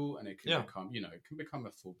habitual, totally. And it can become, you know, it can become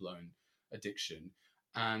a full-blown addiction.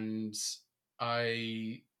 And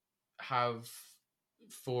I have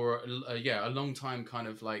for a long time kind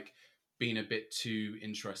of like been a bit too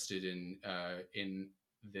interested in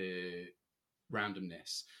the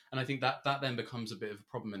randomness, and I think that then becomes a bit of a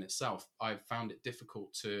problem in itself. I've found it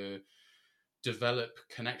difficult to develop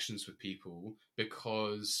connections with people,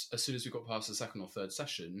 because as soon as we got past the second or third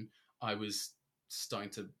session, I was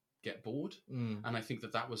starting to get bored. And I think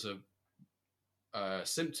that was a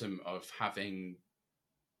symptom of having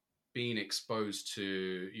been exposed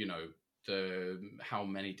to, you know, how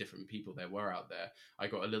many different people there were out there. I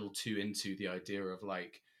got a little too into the idea of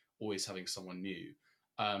like always having someone new.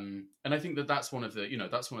 And I think that's one of the, you know,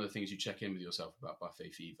 that's one of the things you check in with yourself about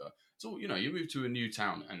Buffet Fever. So, you know, you move to a new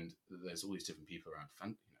town and there's all these different people around. You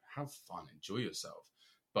know, have fun, enjoy yourself.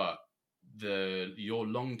 But your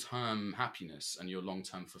long-term happiness and your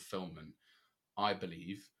long-term fulfillment, I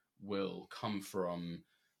believe, will come from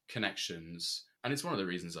connections. And it's one of the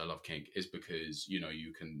reasons I love kink, is because, you know,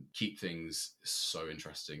 you can keep things so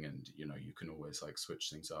interesting, and, you know, you can always like switch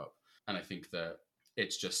things up. And I think that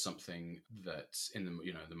it's just something that in the,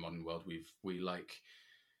 you know, the modern world we like,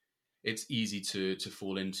 it's easy to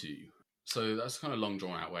fall into. So that's kind of long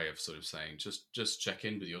drawn out way of sort of saying, just check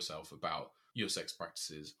in with yourself about your sex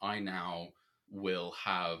practices. I now will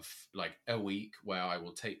have like a week where I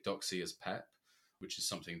will take Doxy as PEP, which is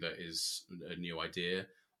something that is a new idea.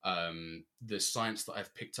 The science that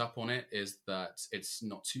I've picked up on it is that it's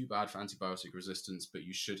not too bad for antibiotic resistance, but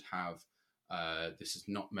you should have, this is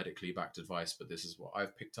not medically backed advice, but this is what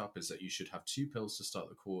I've picked up, is that you should have 2 pills to start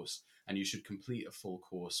the course, and you should complete a full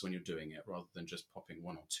course when you're doing it, rather than just popping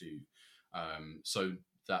 1 or 2. So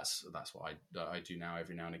that's what I do now.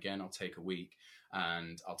 Every now and again, I'll take a week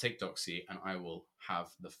and I'll take Doxy, and I will have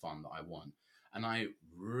the fun that I want. And I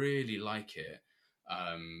really like it,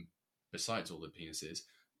 besides all the penises,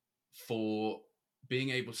 for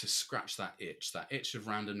being able to scratch that itch of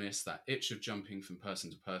randomness, that itch of jumping from person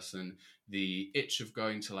to person, the itch of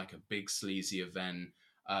going to like a big sleazy event,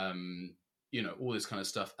 you know, all this kind of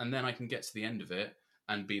stuff. And then I can get to the end of it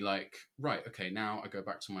and be like, right, okay, now I go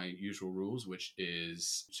back to my usual rules, which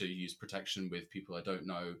is to use protection with people I don't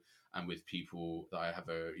know, and with people that I have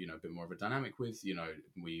a, you know, a bit more of a dynamic with. You know,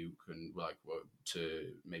 we can like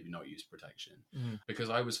to maybe not use protection, because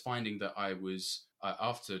I was finding that I was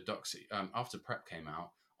after Doxy, after PrEP came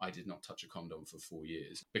out, I did not touch a condom for 4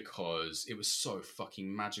 years, because it was so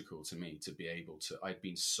fucking magical to me to be able to. I'd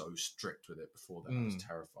been so strict with it before that. I was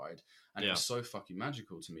terrified, and it was so fucking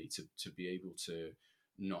magical to me to be able to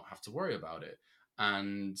not have to worry about it.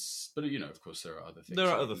 But you know, of course, there are other things. There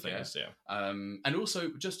are other things, yeah. And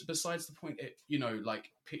also, just besides the point, it, you know,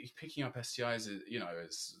 like picking up STIs, you know,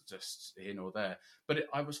 is just here nor there. But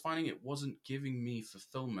I was finding it wasn't giving me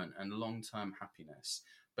fulfillment and long-term happiness.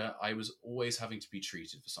 But I was always having to be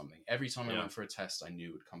treated for something. Every time I went for a test, I knew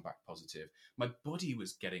it would come back positive. My body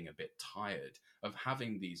was getting a bit tired of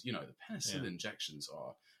having these, you know, the penicillin injections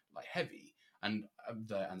are like heavy. And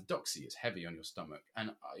the Doxy is heavy on your stomach.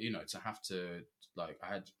 And, you know, to have to, like,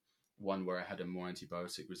 I had one where I had a more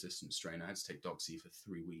antibiotic resistant strain. I had to take Doxy for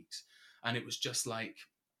 3 weeks. And it was just like,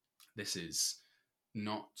 this is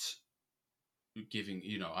not giving,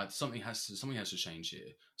 you know, something has to change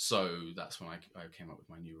here. So that's when I came up with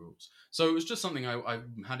my new rules. So it was just something I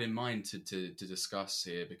had in mind to discuss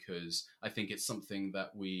here, because I think it's something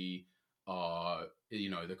that we are, you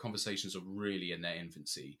know, the conversations are really in their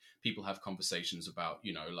infancy. People have conversations about,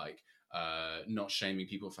 you know, like not shaming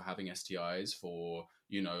people for having STIs, for,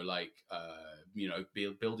 you know, like, you know,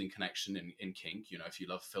 building connection in kink. You know, if you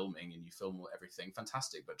love filming and you film everything,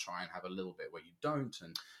 fantastic, but try and have a little bit where you don't,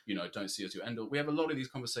 and, you know, don't see as your end all. We have a lot of these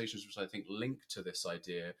conversations which I think link to this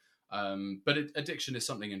idea. But addiction is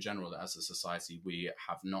something in general that as a society we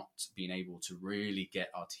have not been able to really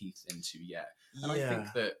get our teeth into yet. And I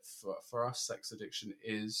think that for us, sex addiction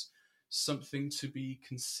is something to be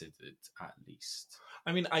considered, at least.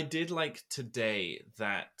 I mean, I did like today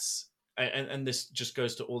that, and this just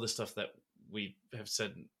goes to all the stuff that we have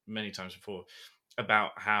said many times before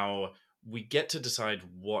about how we get to decide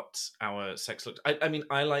what our sex looks. I mean,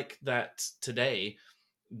 I like that today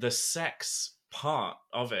the sex part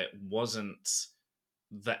of it wasn't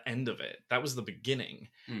the end of it. That was the beginning.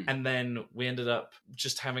 And then we ended up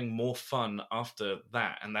just having more fun after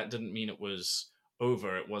that. And that didn't mean it was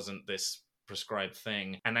over. It wasn't this prescribed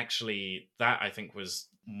thing. And actually that I think was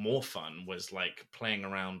more fun, was like playing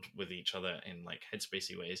around with each other in like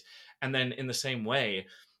headspacey ways. And then in the same way,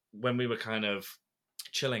 when we were kind of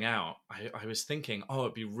chilling out, I was thinking, oh,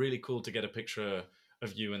 it'd be really cool to get a picture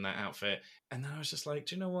of you in that outfit. And then I was just like,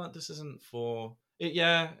 do you know what? This isn't for it.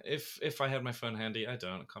 Yeah, if I had my phone handy, I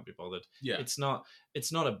can't be bothered. Yeah. It's not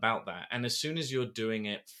about that. And as soon as you're doing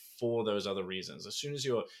it for those other reasons, as soon as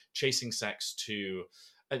you're chasing sex to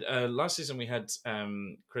last season we had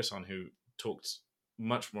Chris on, who talked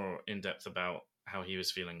much more in depth about how he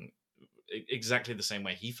was feeling exactly the same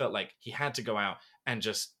way. He felt like he had to go out and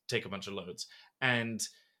just take a bunch of loads. And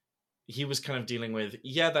he was kind of dealing with,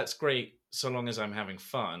 yeah, that's great so long as I'm having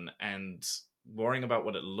fun, and worrying about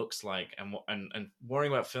what it looks like, and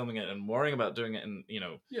worrying about filming it, and worrying about doing it, and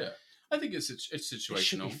yeah, I think it's situational. It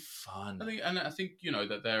should be fun. I think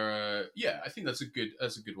that there are. Yeah, I think that's a good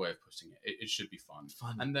way of putting it. It should be fun.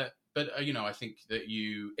 And but I think that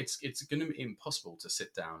it's going to be impossible to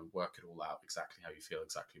sit down, work it all out exactly how you feel,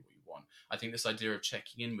 exactly what you want. I think this idea of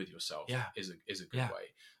checking in with yourself is a good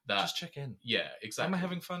way. That just check in. Yeah, exactly. Am I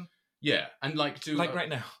having fun? Yeah, and right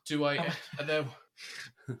now? Do I?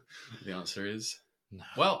 The answer is no.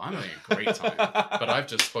 Well, I'm having a great time, but I've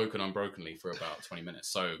just spoken unbrokenly for about 20 minutes,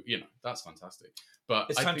 so that's fantastic. But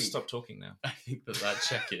it's time to stop talking now. I think that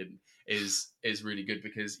check-in is really good,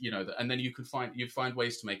 because and then you find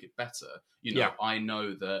ways to make it better. I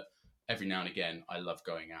know that every now and again I love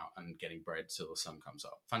going out and getting bread till the sun comes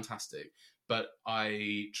up. Fantastic. But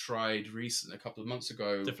I tried a couple of months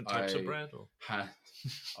ago. Different types of bread, or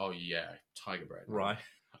oh yeah, tiger bread. Right.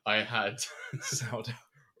 I had sourdough.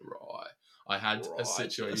 Right. I had a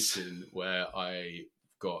situation where I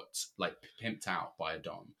got like pimped out by a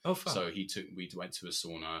dom. Oh, fun. So we went to a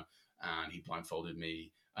sauna, and he blindfolded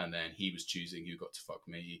me, and then he was choosing who got to fuck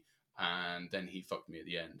me, and then he fucked me at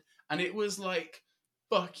the end. And it was like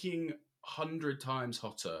fucking 100 times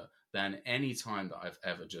hotter than any time that I've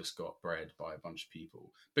ever just got bread by a bunch of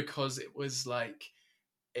people, because it was like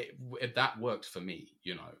that worked for me,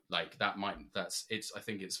 like I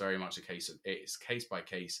think it's very much a case of it's case by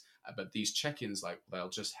case, but these check-ins, like, they'll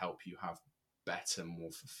just help you have better,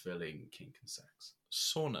 more fulfilling kink and sex.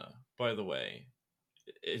 Sauna, by the way,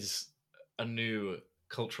 is a new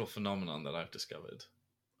cultural phenomenon that I've discovered.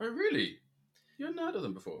 Oh, really? You hadn't heard of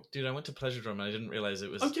them before? Dude, I went to Pleasure Dome and I didn't realize it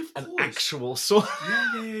was an actual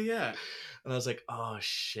sauna. Yeah. And I was like, oh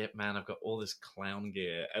shit, man, I've got all this clown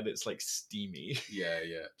gear and it's like steamy. Yeah.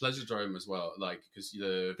 Pleasure Dome as well, like, because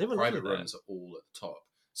the private rooms are all at the top.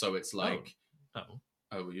 So it's like...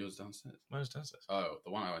 Oh, were yours downstairs? Mine was downstairs. Oh,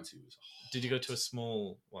 the one I went to was... Did you go to a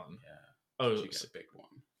small one? Yeah. Oh, did you get a big one?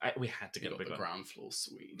 We had to get a big one. The ground floor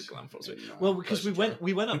suite. The ground floor suite. Well, because we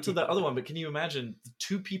went up to the other one, but can you imagine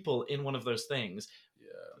 2 people in one of those things? Yeah.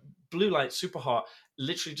 Blue light, super hot,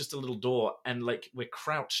 literally just a little door, and like we're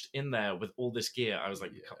crouched in there with all this gear. I was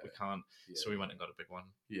like, we can't. Yeah. So we went and got a big one.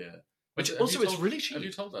 Yeah. Which also, it's really cheap. Have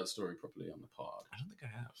you told that story properly on the pod? I don't think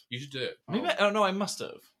I have. You should do it. Maybe. No, I must have.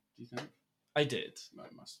 Do you think? I did. No, I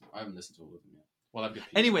must have. I haven't listened to all of them yet. Well, I've got.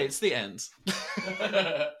 Anyway, it's the end.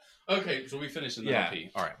 Okay, so we finished in the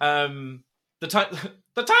happy. All right. The time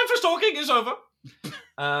for stalking is over.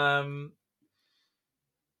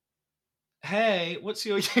 Hey, what's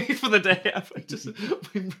your yay for the day?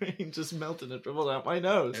 My brain just melted and dribbled out my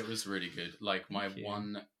nose. It was really good. Like, my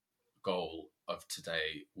one goal of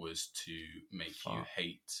today was to make you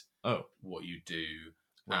hate what you do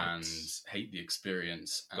and hate the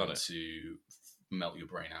experience, and to melt your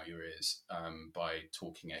brain out your ears by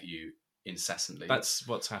talking at you incessantly. That's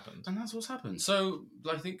what's happened. And that's what's happened. So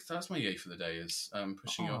I think that's my yay for the day, is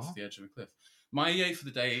pushing you off the edge of a cliff. My yay for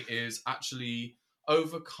the day is actually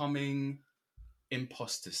overcoming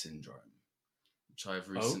imposter syndrome, which I've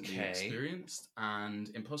recently experienced. And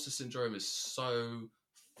imposter syndrome is so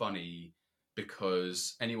funny,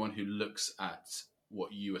 because anyone who looks at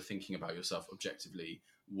what you are thinking about yourself objectively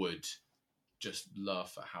would just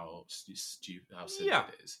laugh at how stupid, how silly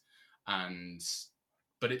it is.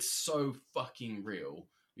 But it's so fucking real,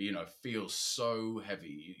 feels so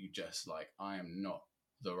heavy. You just like, I am not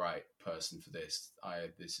the right person for this.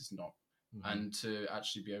 This is not. Mm-hmm. And to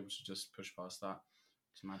actually be able to just push past that,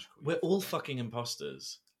 it's magical. We're all fucking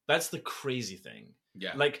imposters. That's the crazy thing.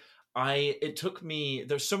 Yeah. Like, it took me,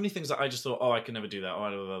 there's so many things that I just thought, I can never do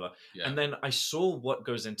that. Yeah. And then I saw what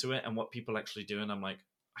goes into it and what people actually do. And I'm like,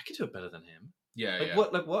 I could do it better than him. Yeah, like yeah.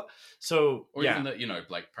 what? Like what? So or even that,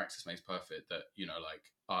 like practice makes perfect. That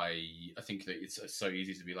like I think that it's so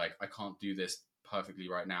easy to be like, I can't do this perfectly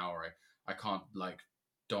right now, or I can't like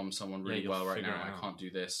dom someone really well right now. I can't do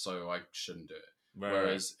this, so I shouldn't do it. Right,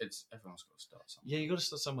 Whereas it's everyone's got to start somewhere. Yeah, you got to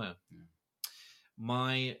start somewhere. Yeah.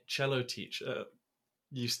 My cello teacher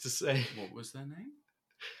used to say, what was their name?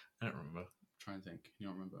 I don't remember. I'm trying to think. Can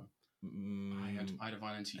you remember? I had a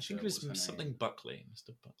violin teacher. I think it was something Buckley.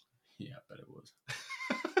 Mr. Buckley. Yeah, I bet it was.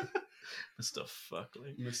 Mr.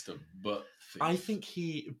 Fuckley. Mr. Butt Thief. I think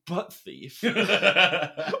he... Butt Thief?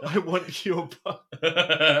 I want your butt.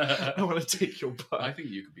 I want to take your butt. I think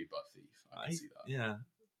you could be Butt Thief. I can see that. Yeah.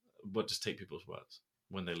 But just take people's words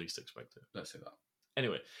when they least expect it. Let's say that.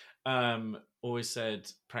 Anyway, always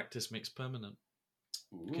said practice makes permanent.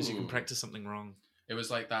 Because you can practice something wrong. It was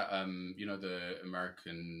like that, the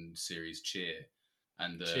American series Cheer.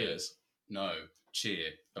 And the... Cheers? No, Cheer,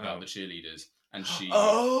 about the cheerleaders. And she,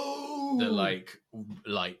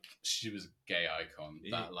 she was a gay icon.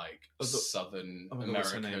 That Southern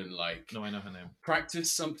American, No, I know her name. Practice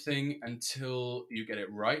something until you get it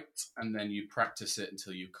right, and then you practice it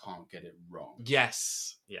until you can't get it wrong.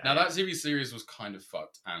 Yes. Yeah. Now that series was kind of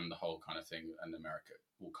fucked, and the whole kind of thing in America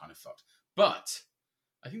all kind of fucked. But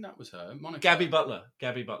I think that was her, Monica. Gabby Butler.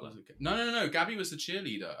 No. Gabby was the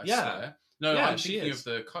cheerleader. I swear. No, I'm thinking of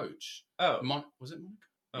the coach. Oh, was it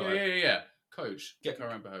Monica? Yeah. Coach. I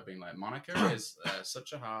remember her being like, Monica is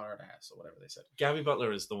such a hard ass, or whatever they said. Gabby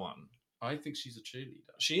Butler is the one. I think she's a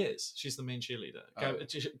cheerleader. She is. She's the main cheerleader. Gabby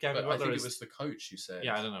Butler. I think it was the coach who said.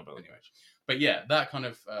 Yeah, I don't know about anyway. But yeah, that kind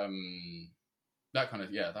of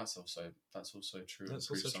that's also true. That's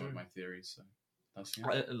also some true. Of my theories. So that's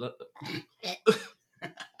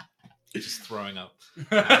just throwing up.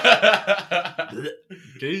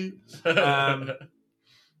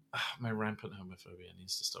 My rampant homophobia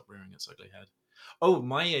needs to stop rearing its ugly head. Oh,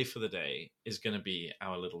 my A for the day is going to be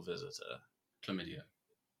our little visitor. Chlamydia.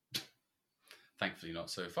 Thankfully not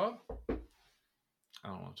so far. I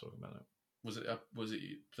don't want to talk about it. Was it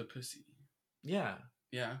the pussy? Yeah.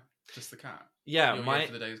 Yeah, just the cat. Yeah, Your A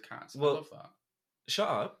for the day is cats. I love that. Shut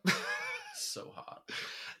up. So hot.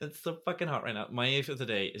 It's so fucking hot right now. My A for the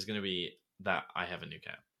day is going to be that I have a new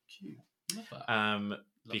cat. Cute. Love that.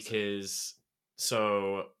 Because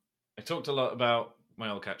so I talked a lot about my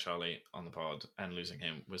old cat Charlie on the pod, and losing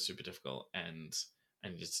him was super difficult, and I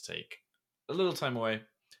needed to take a little time away,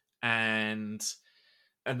 and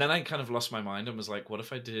then I kind of lost my mind and was like, what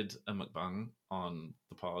if I did a mukbang on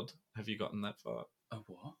the pod? Have you gotten that far? A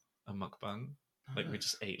what? A mukbang. Like we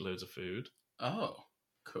just ate loads of food. Oh,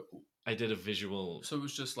 cool. I did a visual... So it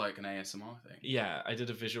was just like an ASMR thing? Yeah, I did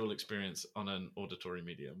a visual experience on an auditory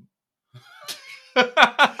medium.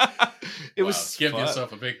 It was give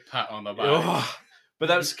yourself a big pat on the back. Oh, but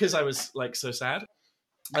that was because I was like so sad.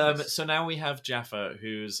 So now we have Jaffa,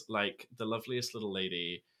 who's like the loveliest little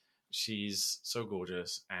lady. She's so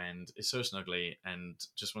gorgeous and is so snuggly and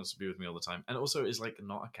just wants to be with me all the time. And also is like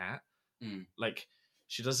not a cat. Like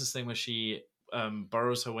she does this thing where she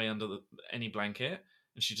burrows her way under any blanket,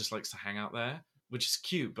 and she just likes to hang out there, which is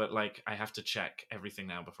cute. But like I have to check everything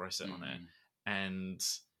now before I sit on it. And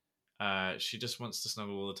she just wants to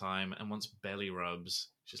snuggle all the time and wants belly rubs.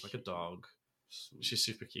 She's like a dog. She's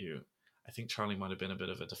super cute. I think Charlie might have been a bit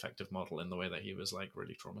of a defective model in the way that he was like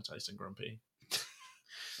really traumatized and grumpy.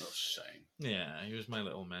 Oh, shame. Yeah, he was my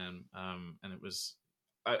little man. And it was...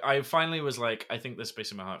 I finally was like, I think there's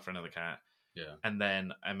space in my heart for another cat. Yeah. And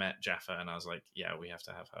then I met Jaffa and I was like, yeah, we have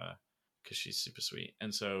to have her because she's super sweet.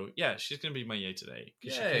 And so, yeah, she's going to be my yay today.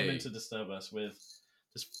 Because she came in to disturb us with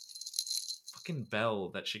this fucking bell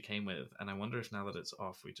that she came with. And I wonder if now that it's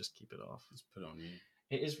off, we just keep it off. Let's put it on you.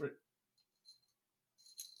 It is...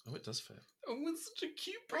 Oh, it does fit. Oh, it's such a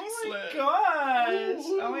cute bracelet. Oh my gosh.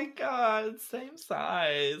 Ooh. Oh my god. Same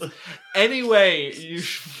size. Anyway, you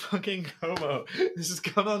fucking homo. This has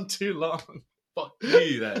gone on too long. Fuck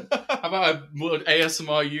you then. How about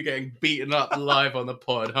ASMR you getting beaten up live on the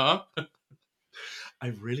pod, huh? I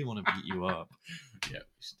really want to beat you up. Yeah,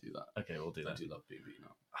 we should do that. Okay, we'll do that. I do love being beaten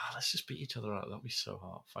up. Let's just beat each other up. That'd be so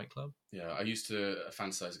hot. Fight Club? Yeah, I used to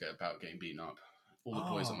fantasize about getting beaten up. All the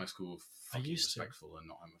boys at my school were fucking respectful and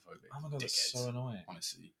not homophobic. Oh my god, that's so annoying.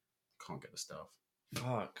 Honestly, can't get the stuff.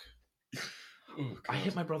 Fuck. Oh, I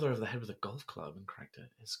hit my brother over the head with a golf club and cracked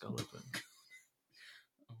his skull open.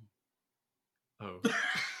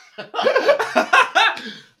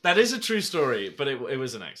 That is a true story, but it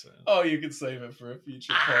was an accident. Oh, you can save it for a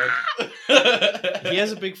future pod. He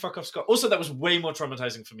has a big fuck off scar. Also, that was way more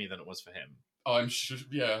traumatizing for me than it was for him. Oh, I'm sure.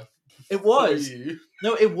 Yeah. It was.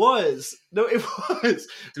 No, it was. Was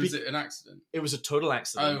it an accident? It was a total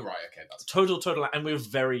accident. Oh, right. Okay. That's total. And we were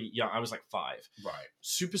very young. I was like 5. Right.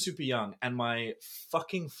 Super, super young. And my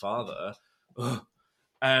fucking father, for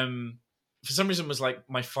some reason was like,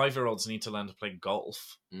 my 5-year-olds need to learn to play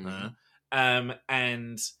golf. Mm-hmm.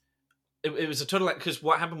 And it was a total, because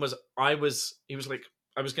what happened was he was like,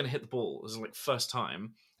 I was going to hit the ball. It was like first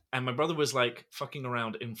time. And my brother was like fucking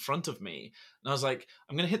around in front of me. And I was like,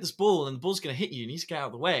 I'm going to hit this ball and the ball's going to hit you. You need to get out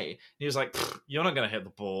of the way. And he was like, you're not going to hit the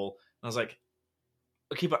ball. And I was like,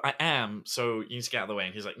 okay, but I am. So you need to get out of the way.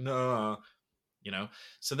 And he's like, no,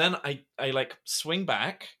 So then I like swing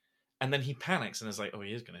back and then he panics and is like, oh,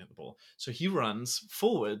 he is going to hit the ball. So he runs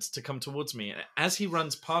forwards to come towards me. And as he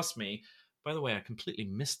runs past me, by the way, I completely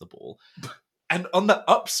missed the ball. And on the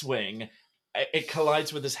upswing, it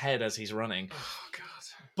collides with his head as he's running. Oh, God.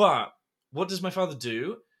 But what does my father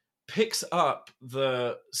do? Picks up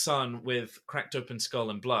the son with cracked open skull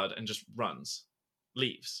and blood and just runs.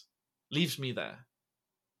 Leaves me there.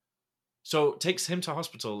 So takes him to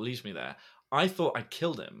hospital, leaves me there. I thought I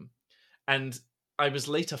killed him. And I was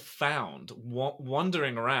later found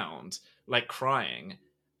wandering around, like crying.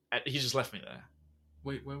 He just left me there.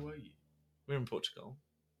 Wait, where were you? We were in Portugal.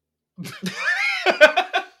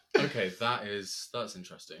 Okay, that's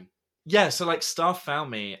interesting. Yeah, so like staff found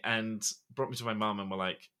me and brought me to my mum and were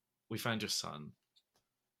like, we found your son.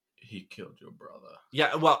 He killed your brother.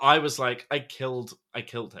 Yeah, well, I was like, I killed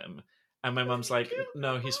him. And my mum's like,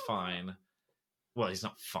 no, he's fine. Well, he's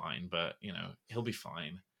not fine, but, he'll be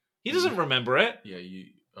fine. He doesn't remember it. Yeah, you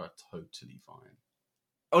are totally fine.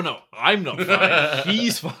 Oh, no, I'm not fine.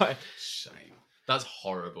 He's fine. Shame. That's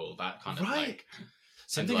horrible. That kind of like...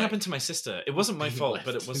 Same thing happened to my sister. It wasn't my fault,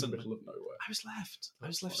 but it wasn't. In the middle of nowhere. I was left.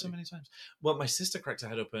 That's so funny. many times. Well, my sister cracked her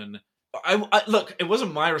head open. I look. It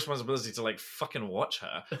wasn't my responsibility to like fucking watch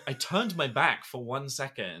her. I turned my back for 1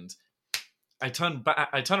 second. I turn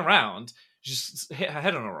around. Just hit her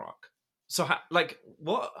head on a rock. So like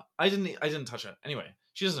what? I didn't touch her. Anyway,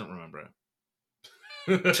 she doesn't remember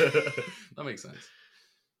it. That makes sense.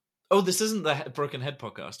 Oh, this isn't the Broken Head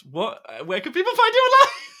podcast. What? Where can people find you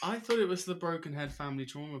online? I thought it was the Broken Head Family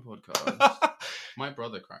Trauma podcast. My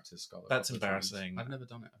brother cracked his skull. That's embarrassing. I've never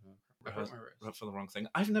done it. I broke my wrist. For the wrong thing.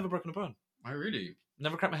 I've never broken a bone. I really?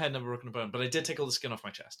 Never cracked my head, never broken a bone. But I did take all the skin off my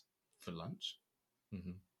chest. For lunch?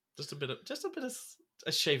 Mm-hmm. Just a bit of... I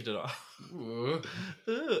shaved it off.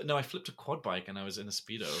 No, I flipped a quad bike and I was in a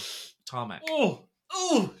Speedo. Tarmac.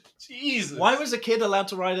 Oh, Jesus. Why was a kid allowed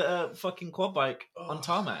to ride a fucking quad bike on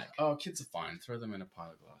tarmac? Oh, kids are fine. Throw them in a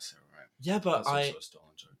pile of glass. All right. Yeah, but that's also a stolen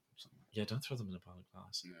joke. Yeah, don't throw them in a pile of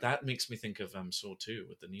glass. Yeah. That makes me think of Saw 2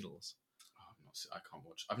 with the needles. I can't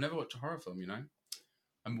watch. I've never watched a horror film,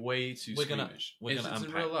 I'm way too squeamish. We're gonna unpack.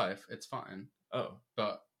 In real life, it's fine. Oh.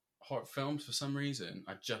 But horror films, for some reason,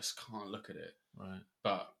 I just can't look at it. Right.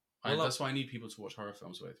 But that's why I need people to watch horror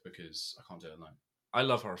films with, because I can't do it alone. I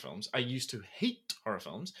love horror films. I used to hate horror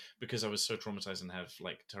films because I was so traumatized and have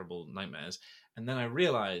like terrible nightmares. And then I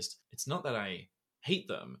realized it's not that I hate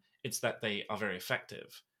them, it's that they are very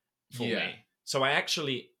effective for me. So I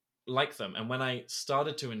actually like them. And when I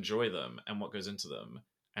started to enjoy them and what goes into them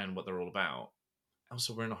and what they're all about,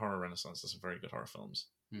 also we're in a horror renaissance. There's some very good horror films.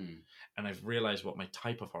 And I've realized what my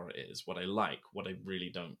type of horror is, what I like, what I really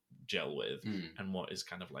don't gel with, and what is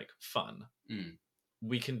kind of like fun.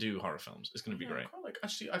 We can do horror films. It's going to be great.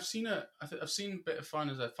 Actually, I've seen a bit of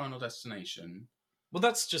Final Destination. Well,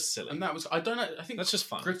 that's just silly. And that was, I don't know, I think that's just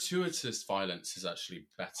fun. Gratuitous violence is actually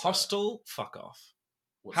better. Hostel, fuck off.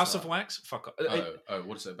 House of Wax, fuck off.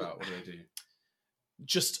 What is it about? What do they do?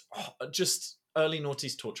 Just early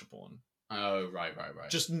noughties torture porn. Oh, right.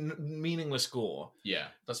 Just meaningless gore. Yeah,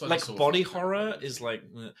 that's what like body horror is like.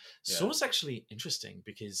 Saw's actually interesting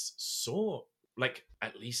because Saw, like,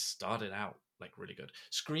 at least started out like really good.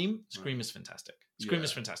 Scream is fantastic. Scream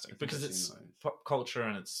is fantastic because it's pop culture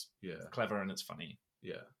and it's clever and it's funny.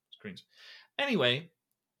 Yeah, Screams. Anyway,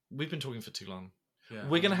 we've been talking for too long. Yeah,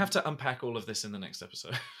 we're gonna have to unpack all of this in the next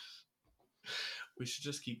episode. We should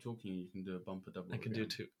just keep talking. You can do a bumper double. I can do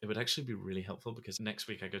it too. It would actually be really helpful because next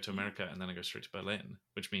week I go to America and then I go straight to Berlin,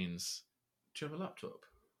 which means... Do you have a laptop?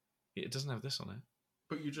 It doesn't have this on it.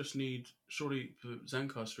 But you just need... Surely,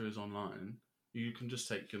 Zencastr is online. You can just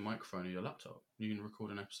take your microphone or your laptop. You can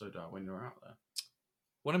record an episode out when you're out there.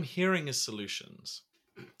 What I'm hearing is solutions.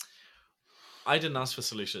 I didn't ask for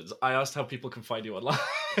solutions. I asked how people can find you online.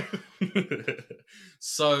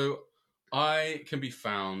 So, I can be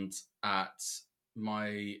found at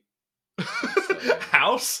my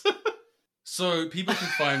house. So people can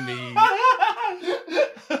find me.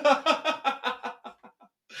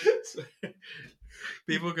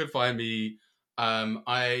 People can find me.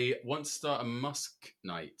 I want to start a Musk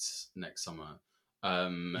night next summer.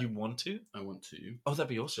 You want to? I want to. Oh, that'd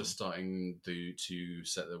be awesome. Just starting to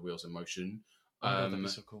set the wheels in motion. Oh, that'd be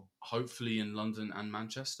so cool. Hopefully in London and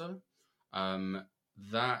Manchester.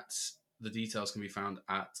 That the details can be found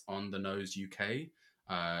at On The Nose UK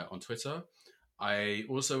on Twitter. I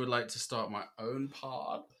also would like to start my own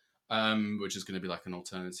pod, which is going to be like an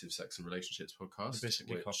alternative sex and relationships podcast. You're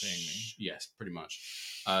basically copying me. Yes, pretty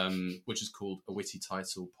much. Which is called A Witty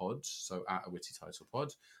Title Pod. So at A Witty Title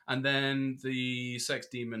Pod. And then the sex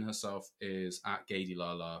demon herself is at Gady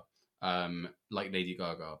Lala, like Lady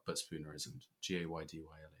Gaga, but spoonerismed. GAYDYLALA.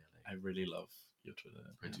 I really love your Twitter.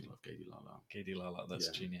 I do love Gady Lala. Gady Lala, that's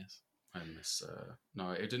genius. I miss... no,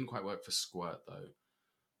 it didn't quite work for Squirt, though.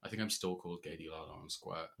 I think I'm still called Gady Lala on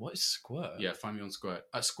Squirt. What is Squirt? Yeah, find me on Squirt.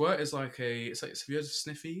 Squirt is like it's like, have you heard of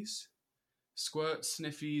Sniffies? Squirt,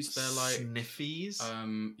 Sniffies, they're like...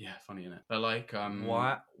 Sniffies? Yeah, funny, innit? They're like...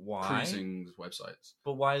 Why? Cruising websites.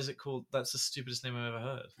 But why is it called... That's the stupidest name I've ever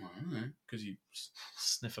heard. I don't know, because you...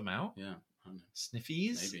 Sniff them out? Yeah, I don't know.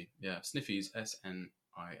 Sniffies? Maybe, yeah. Sniffies,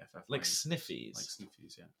 SNIFF. Like Sniffies? Like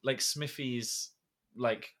Sniffies, yeah. Like Smithies,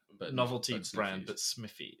 like but novelty but brand, Sniffies. but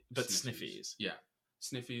Smithy. But Sniffies. Yeah.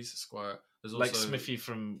 Sniffies, Squirt. There's like also Smithy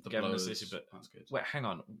from the Gavin Blowers. the City, but That's good. wait, hang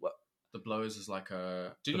on. What? The Blowers is like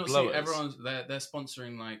a... Do you The not Blowers? see everyone's... They're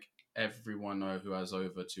sponsoring like everyone who has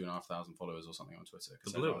over 2,500 followers or something on Twitter.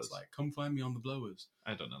 The Blowers, Blowers? like, come find me on The Blowers.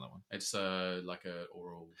 I don't know that one. It's like a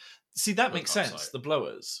oral... See, that makes podcast sense. site. The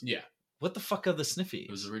Blowers. Yeah. What the fuck are the Sniffies?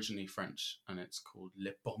 It was originally French, and it's called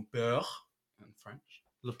Le Pompeur in French.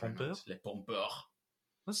 Le Very Pompeur? nice. Le Pompeur.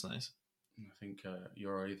 That's nice. I think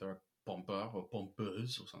you're either a pompeur or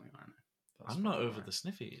pompeuse or something like that. That's I'm not probably over right. the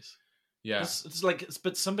Sniffies. Yeah. It's like,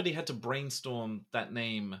 but somebody had to brainstorm that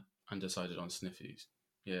name. And decided on Sniffies.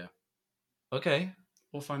 Yeah. Okay,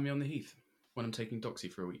 Or find me on the Heath when I'm taking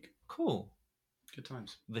Doxy for a week. cool. Good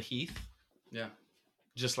times. The Heath, Yeah.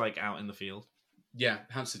 just like out in the field. Yeah,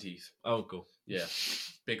 Hampstead Heath. Oh, cool. Yeah.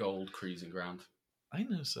 Big old cruising ground. I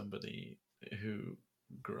know somebody who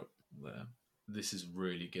grew up there. This is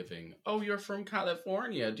really giving. Oh, you're from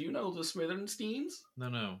California. Do you know the Smithensteins? No,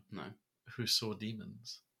 No. who saw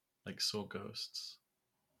demons, like saw ghosts.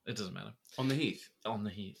 It doesn't matter. On the Heath. On the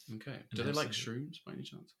Heath. Okay. In Do they like Hampstead. shrooms by any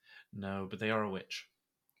chance? No, but they are a witch.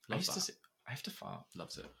 I Love used that. to see. I have to fart.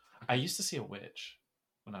 Loves it. I used to see a witch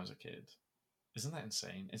when I was a kid. Isn't that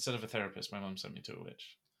insane? Instead of a therapist, my mum sent me to a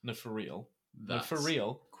witch. No, for real. That's no, for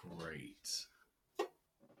real. Great.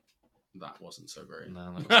 That wasn't so great.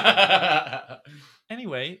 No, that was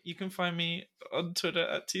Anyway, you can find me on Twitter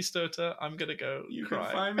at tstota. I'm gonna go You cry.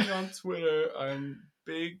 can find me on Twitter. I'm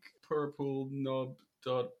big purple knob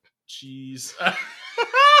dot cheese.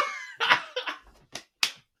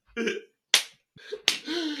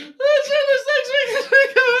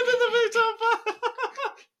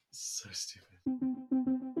 So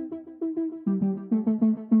stupid.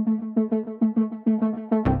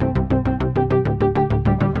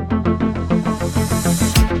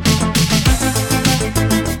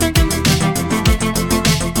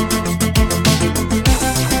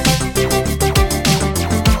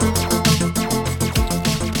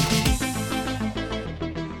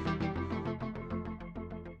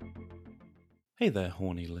 Hey there,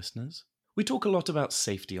 horny listeners. We talk a lot about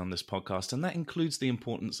safety on this podcast, and that includes the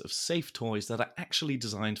importance of safe toys that are actually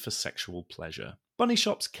designed for sexual pleasure. Bunny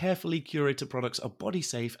Shop's carefully curated products are body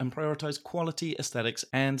safe and prioritize quality, aesthetics,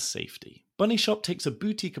 and safety. Bunny Shop takes a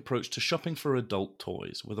boutique approach to shopping for adult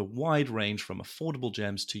toys, with a wide range from affordable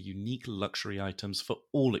gems to unique luxury items for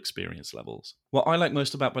all experience levels. What I like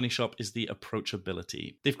most about Bunny Shop is the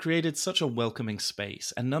approachability. They've created such a welcoming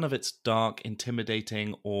space, and none of it's dark,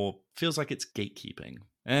 intimidating, or feels like it's gatekeeping.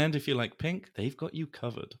 And if you like pink, they've got you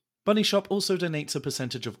covered. Bunny Shop also donates a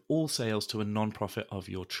percentage of all sales to a non-profit of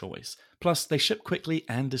your choice. Plus, they ship quickly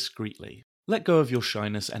and discreetly. Let go of your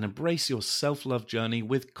shyness and embrace your self-love journey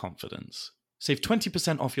with confidence. Save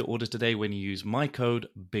 20% off your order today when you use my code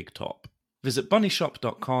BIGTOP. Visit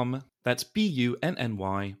bunnyshop.com, that's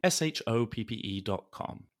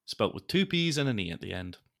BUNNYSHOPPE.com. Spelt with 2 P's and an E at the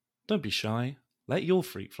end. Don't be shy, let your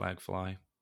freak flag fly.